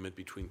 The agreement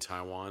between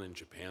Taiwan and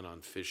Japan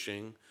on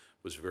fishing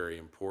was very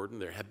important.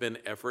 There have been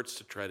efforts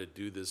to try to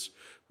do this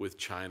with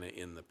China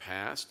in the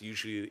past.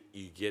 Usually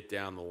you get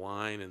down the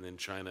line and then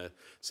China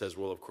says,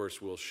 well, of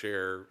course, we'll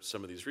share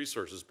some of these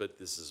resources, but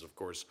this is, of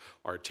course,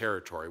 our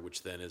territory,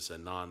 which then is a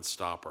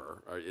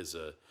non-stopper, or is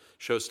a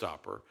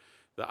showstopper.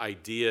 The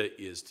idea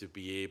is to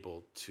be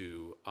able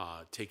to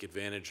take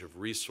advantage of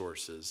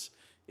resources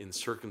in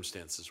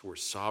circumstances where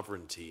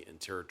sovereignty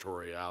and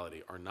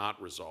territoriality are not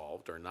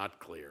resolved, are not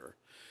clear.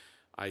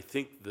 I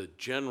think the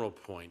general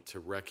point to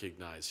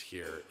recognize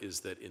here is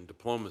that in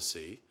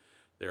diplomacy,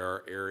 there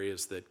are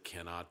areas that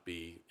cannot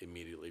be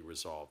immediately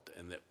resolved,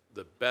 and that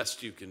the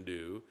best you can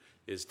do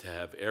is to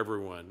have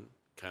everyone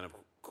kind of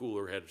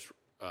cooler heads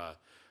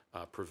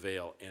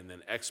prevail, and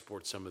then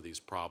export some of these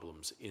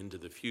problems into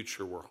the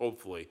future where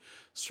hopefully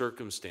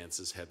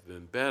circumstances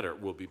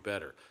will be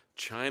better.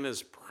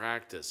 China's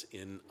practice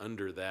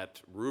under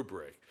that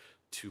rubric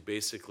to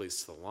basically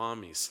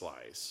salami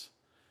slice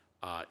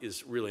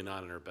is really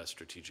not in our best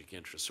strategic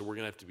interest. So we're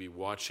going to have to be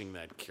watching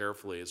that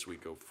carefully as we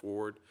go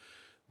forward,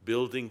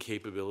 building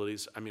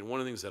capabilities. I mean, one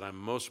of the things that I'm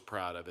most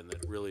proud of and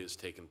that really has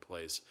taken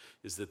place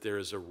is that there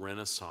is a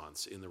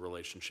renaissance in the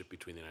relationship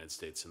between the United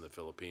States and the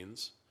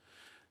Philippines.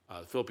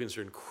 The Philippines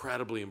are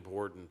incredibly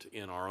important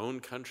in our own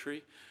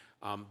country,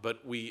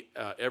 but we,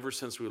 ever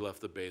since we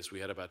left the base, we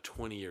had about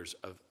 20 years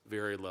of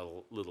very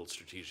little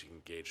strategic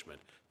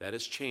engagement. That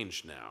has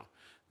changed now.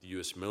 The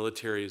U.S.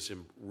 military is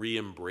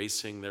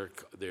re-embracing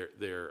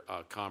their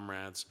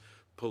comrades.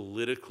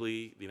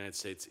 Politically, the United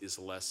States is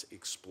less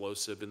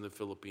explosive in the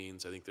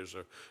Philippines. I think there's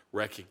a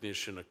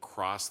recognition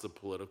across the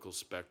political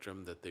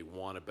spectrum that they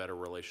want a better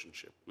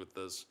relationship with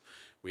us.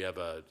 We have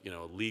a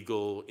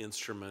legal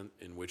instrument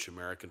in which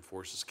American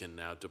forces can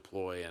now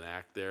deploy and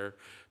act there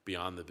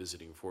beyond the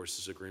visiting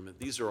forces agreement.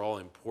 These are all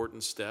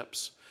important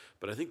steps,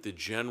 but I think the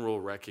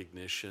general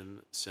recognition,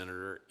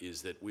 Senator,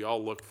 is that we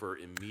all look for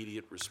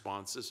immediate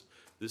responses.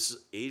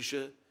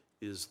 Asia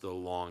is the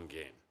long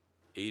game.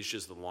 Asia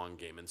is the long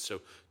game. And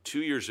so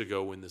 2 years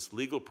ago when this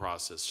legal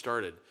process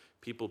started,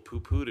 people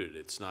poo-pooed it.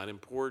 It's not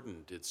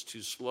important. It's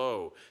too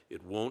slow.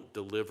 It won't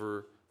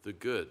deliver the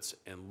goods.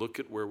 And look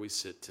at where we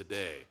sit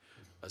today.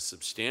 A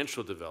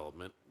substantial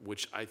development,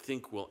 which I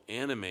think will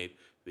animate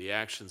the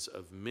actions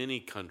of many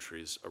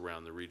countries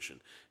around the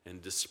region.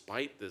 And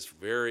despite this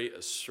very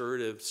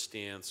assertive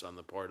stance on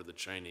the part of the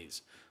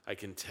Chinese, I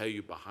can tell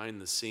you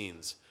behind the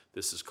scenes,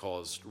 this has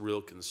caused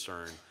real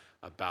concern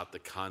about the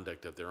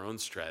conduct of their own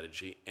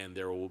strategy, and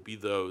there will be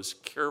those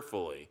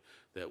carefully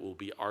that will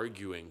be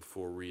arguing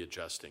for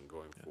readjusting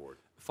going forward.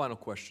 Final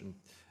question.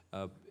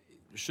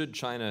 Should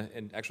China,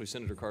 and actually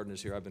Senator Cardin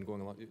is here, I've been going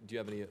along, do you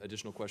have any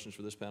additional questions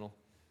for this panel?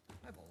 I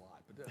have a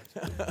lot,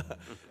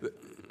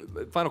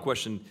 but Final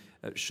question.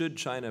 Should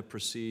China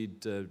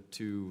proceed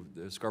to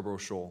the Scarborough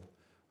Shoal,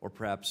 or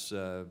perhaps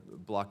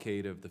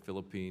blockade of the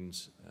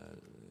Philippines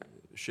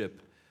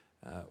ship,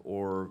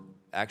 or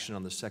action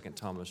on the second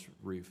Thomas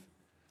Reef,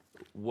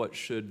 what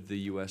should the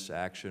U.S.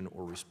 action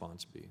or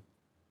response be?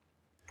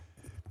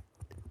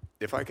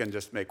 If I can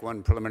just make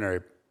one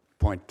preliminary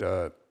point,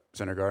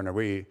 Senator Gardner,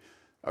 we,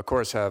 of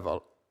course, have an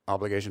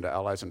obligation to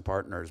allies and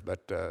partners,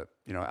 but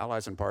you know,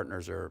 allies and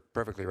partners are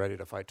perfectly ready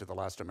to fight to the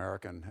last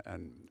American,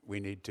 and we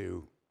need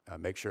to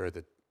make sure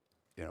that,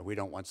 you know, we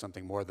don't want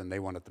something more than they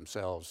want it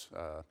themselves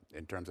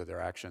in terms of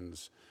their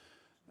actions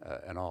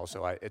and all.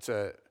 So I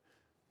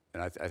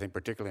think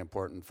particularly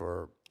important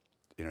for,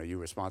 you know, you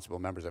responsible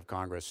members of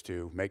Congress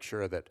to make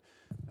sure that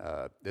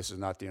this is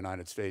not the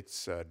United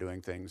States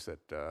doing things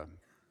that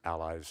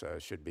allies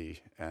should be,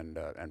 and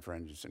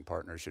friends and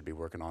partners should be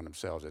working on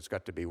themselves. It's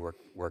got to be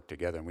work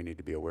together, and we need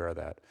to be aware of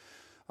that.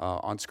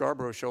 On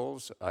Scarborough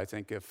Shoals, I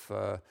think if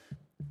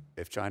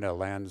China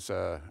lands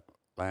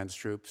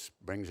troops,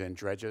 brings in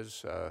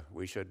dredges,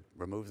 we should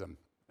remove them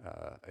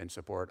in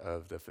support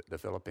of the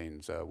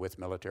Philippines with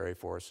military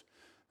force,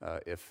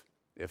 if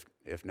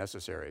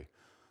necessary.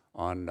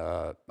 On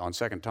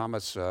Second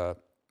Thomas Shoal,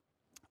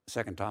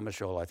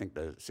 I think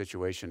the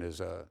situation is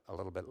a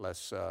little bit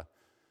less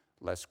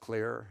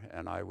clear,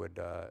 and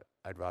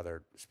I'd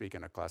rather speak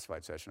in a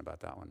classified session about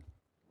that one.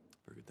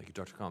 Very good. Thank you,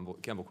 Dr. Campbell.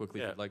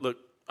 Quickly, if Yeah, you'd like. look,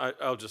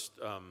 I'll just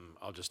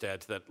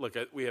add to that. Look,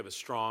 we have a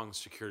strong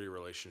security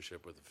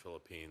relationship with the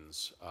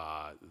Philippines.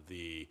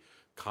 The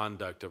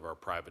conduct of our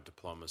private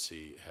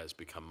diplomacy has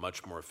become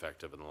much more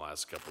effective in the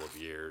last couple of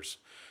years,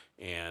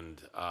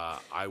 and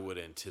I would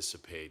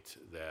anticipate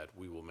that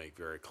we will make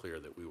very clear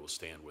that we will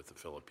stand with the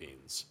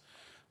Philippines.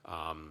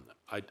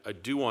 I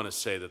do want to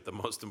say that the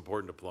most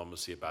important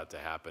diplomacy about to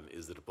happen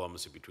is the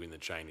diplomacy between the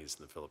Chinese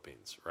and the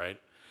Philippines, right?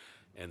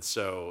 And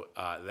so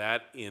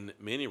that, in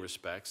many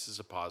respects, is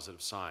a positive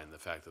sign. The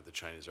fact that the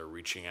Chinese are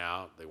reaching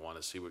out, they want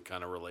to see what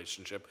kind of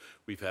relationship.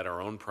 We've had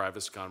our own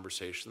private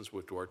conversations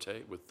with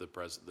Duarte, with the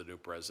new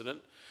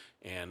president,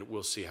 and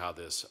we'll see how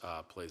this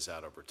plays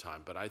out over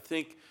time. But I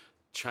think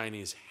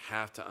Chinese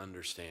have to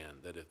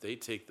understand that if they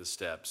take the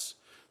steps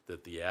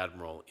that the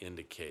Admiral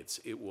indicates,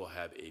 it will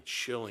have a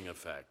chilling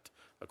effect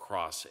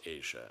across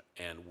Asia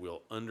and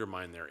will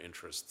undermine their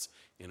interests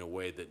in a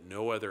way that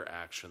no other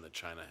action that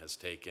China has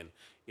taken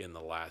in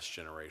the last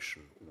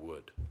generation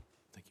would.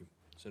 Thank you.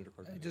 Senator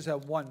Carter. I just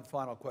have one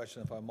final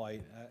question, if I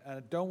might.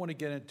 I don't want to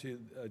get into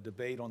a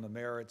debate on the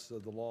merits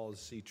of the Law of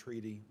the Sea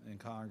Treaty and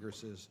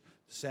Congress's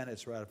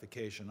Senate's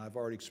ratification. I've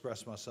already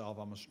expressed myself.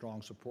 I'm a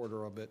strong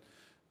supporter of it.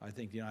 I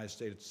think the United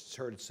States has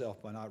hurt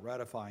itself by not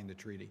ratifying the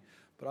treaty.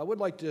 But I would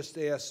like to just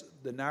ask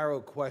the narrow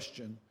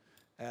question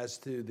as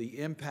to the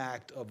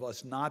impact of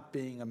us not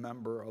being a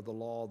member of the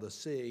Law of the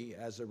Sea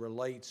as it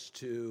relates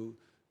to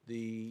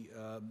the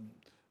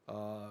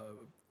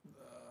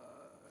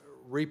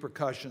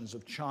repercussions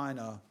of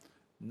China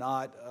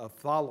not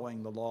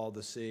following the Law of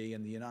the Sea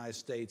and the United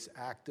States'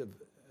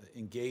 active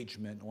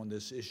engagement on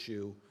this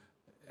issue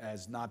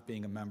as not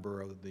being a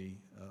member of the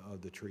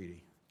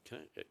treaty. Can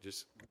I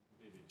just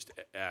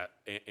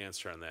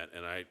answer on that?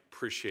 And I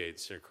appreciate,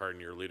 Senator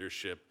Cardin, your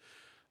leadership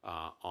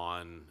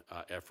on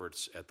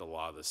efforts at the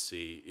Law of the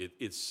Sea.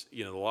 It's,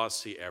 you know, the Law of the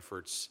Sea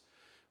efforts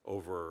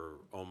over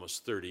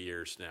almost 30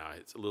 years now.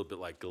 It's a little bit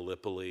like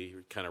Gallipoli,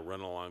 kind of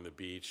run along the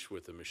beach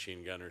with the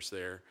machine gunners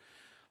there.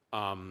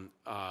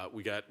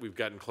 We've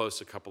gotten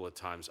close a couple of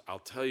times. I'll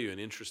tell you an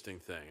interesting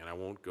thing, and I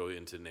won't go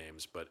into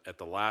names, but at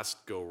the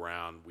last go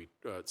round,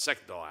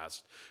 second to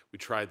last, we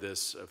tried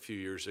this a few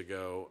years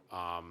ago.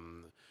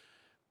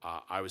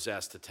 I was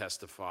asked to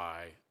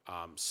testify.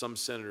 Some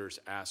senators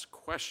asked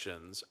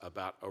questions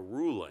about a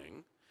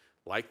ruling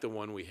like the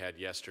one we had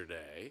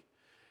yesterday,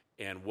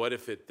 and what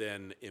if it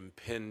then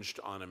impinged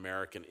on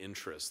American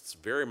interests,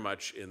 very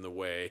much in the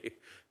way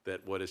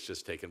that what has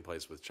just taken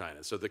place with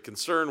China. So the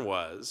concern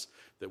was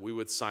that we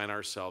would sign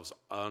ourselves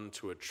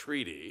onto a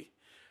treaty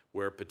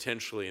where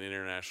potentially an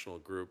international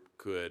group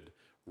could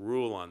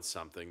rule on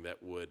something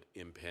that would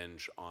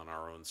impinge on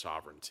our own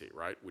sovereignty,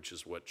 right? Which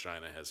is what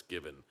China has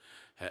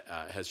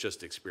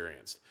just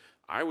experienced.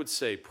 I would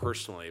say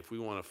personally, if we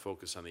want to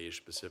focus on the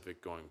Asia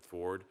Pacific going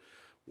forward,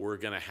 we're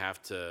going to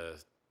have to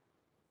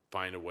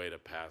find a way to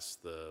pass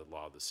the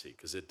Law of the Sea,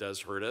 because it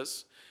does hurt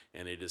us,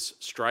 and it is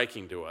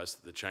striking to us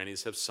that the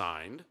Chinese have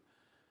signed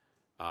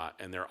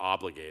and they're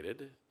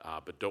obligated,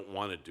 but don't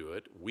want to do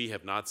it. We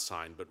have not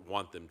signed, but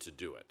want them to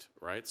do it,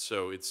 right?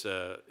 So it's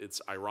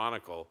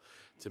ironical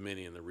to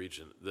many in the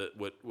region.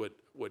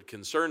 What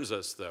concerns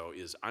us, though,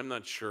 is I'm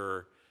not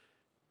sure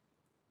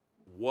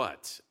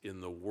what in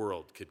the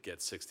world could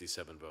get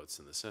 67 votes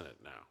in the Senate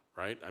now,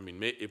 right? I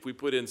mean, if we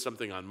put in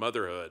something on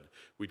motherhood,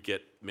 we'd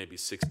get maybe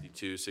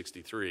 62,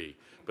 63,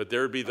 but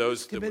there would be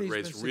those that would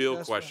raise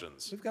real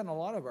questions. We've gotten a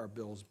lot of our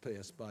bills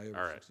passed by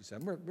over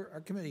 67.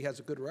 Our committee has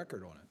a good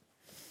record on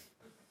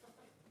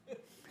it.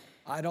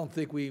 I don't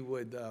think we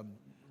would,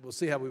 we'll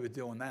see how we would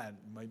do on that.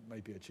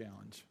 Might be a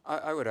challenge.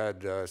 I would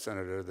add,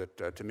 Senator,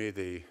 that to me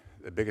the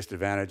biggest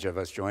advantage of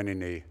us joining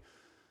the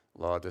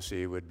Law of the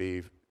Sea would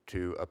be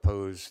to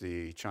oppose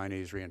the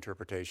Chinese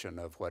reinterpretation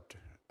of what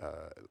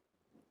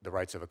the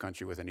rights of a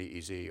country with an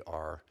EEZ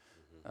are.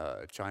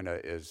 China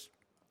is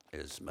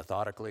is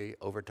methodically,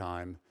 over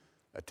time,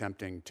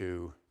 attempting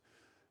to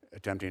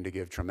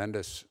give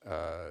tremendous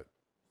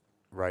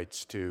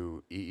rights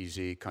to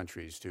EEZ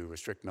countries to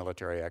restrict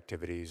military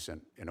activities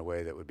in a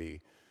way that would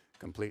be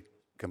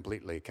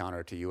completely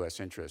counter to U.S.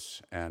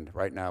 interests. And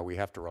right now, we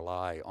have to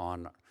rely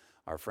on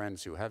our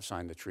friends who have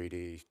signed the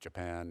treaty,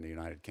 Japan, the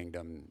United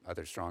Kingdom,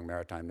 other strong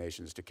maritime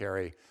nations, to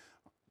carry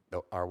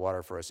our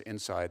water for us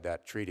inside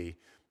that treaty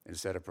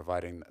instead of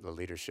providing the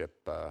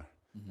leadership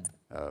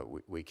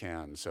we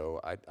can. So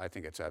I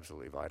think it's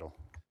absolutely vital.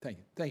 Thank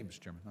you. Thank you,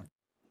 Mr. Chairman.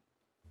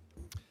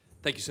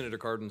 Thank you, Senator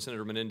Cardin.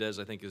 Senator Menendez,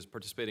 I think, is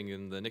participating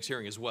in the next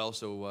hearing as well,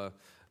 so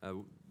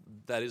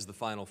that is the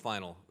final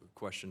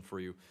question for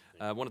you.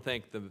 I want to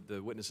thank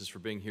the witnesses for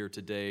being here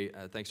today.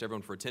 Thanks to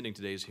everyone for attending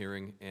today's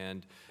hearing.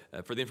 And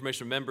for the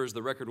information of members,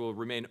 the record will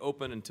remain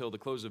open until the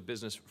close of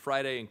business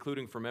Friday,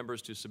 including for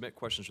members to submit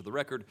questions for the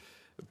record.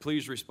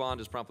 Please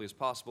respond as promptly as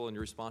possible, and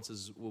your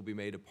responses will be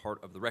made a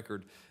part of the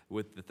record.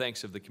 With the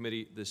thanks of the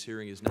committee, this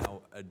hearing is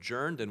now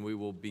adjourned, and we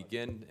will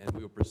begin and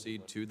we will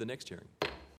proceed to the next hearing.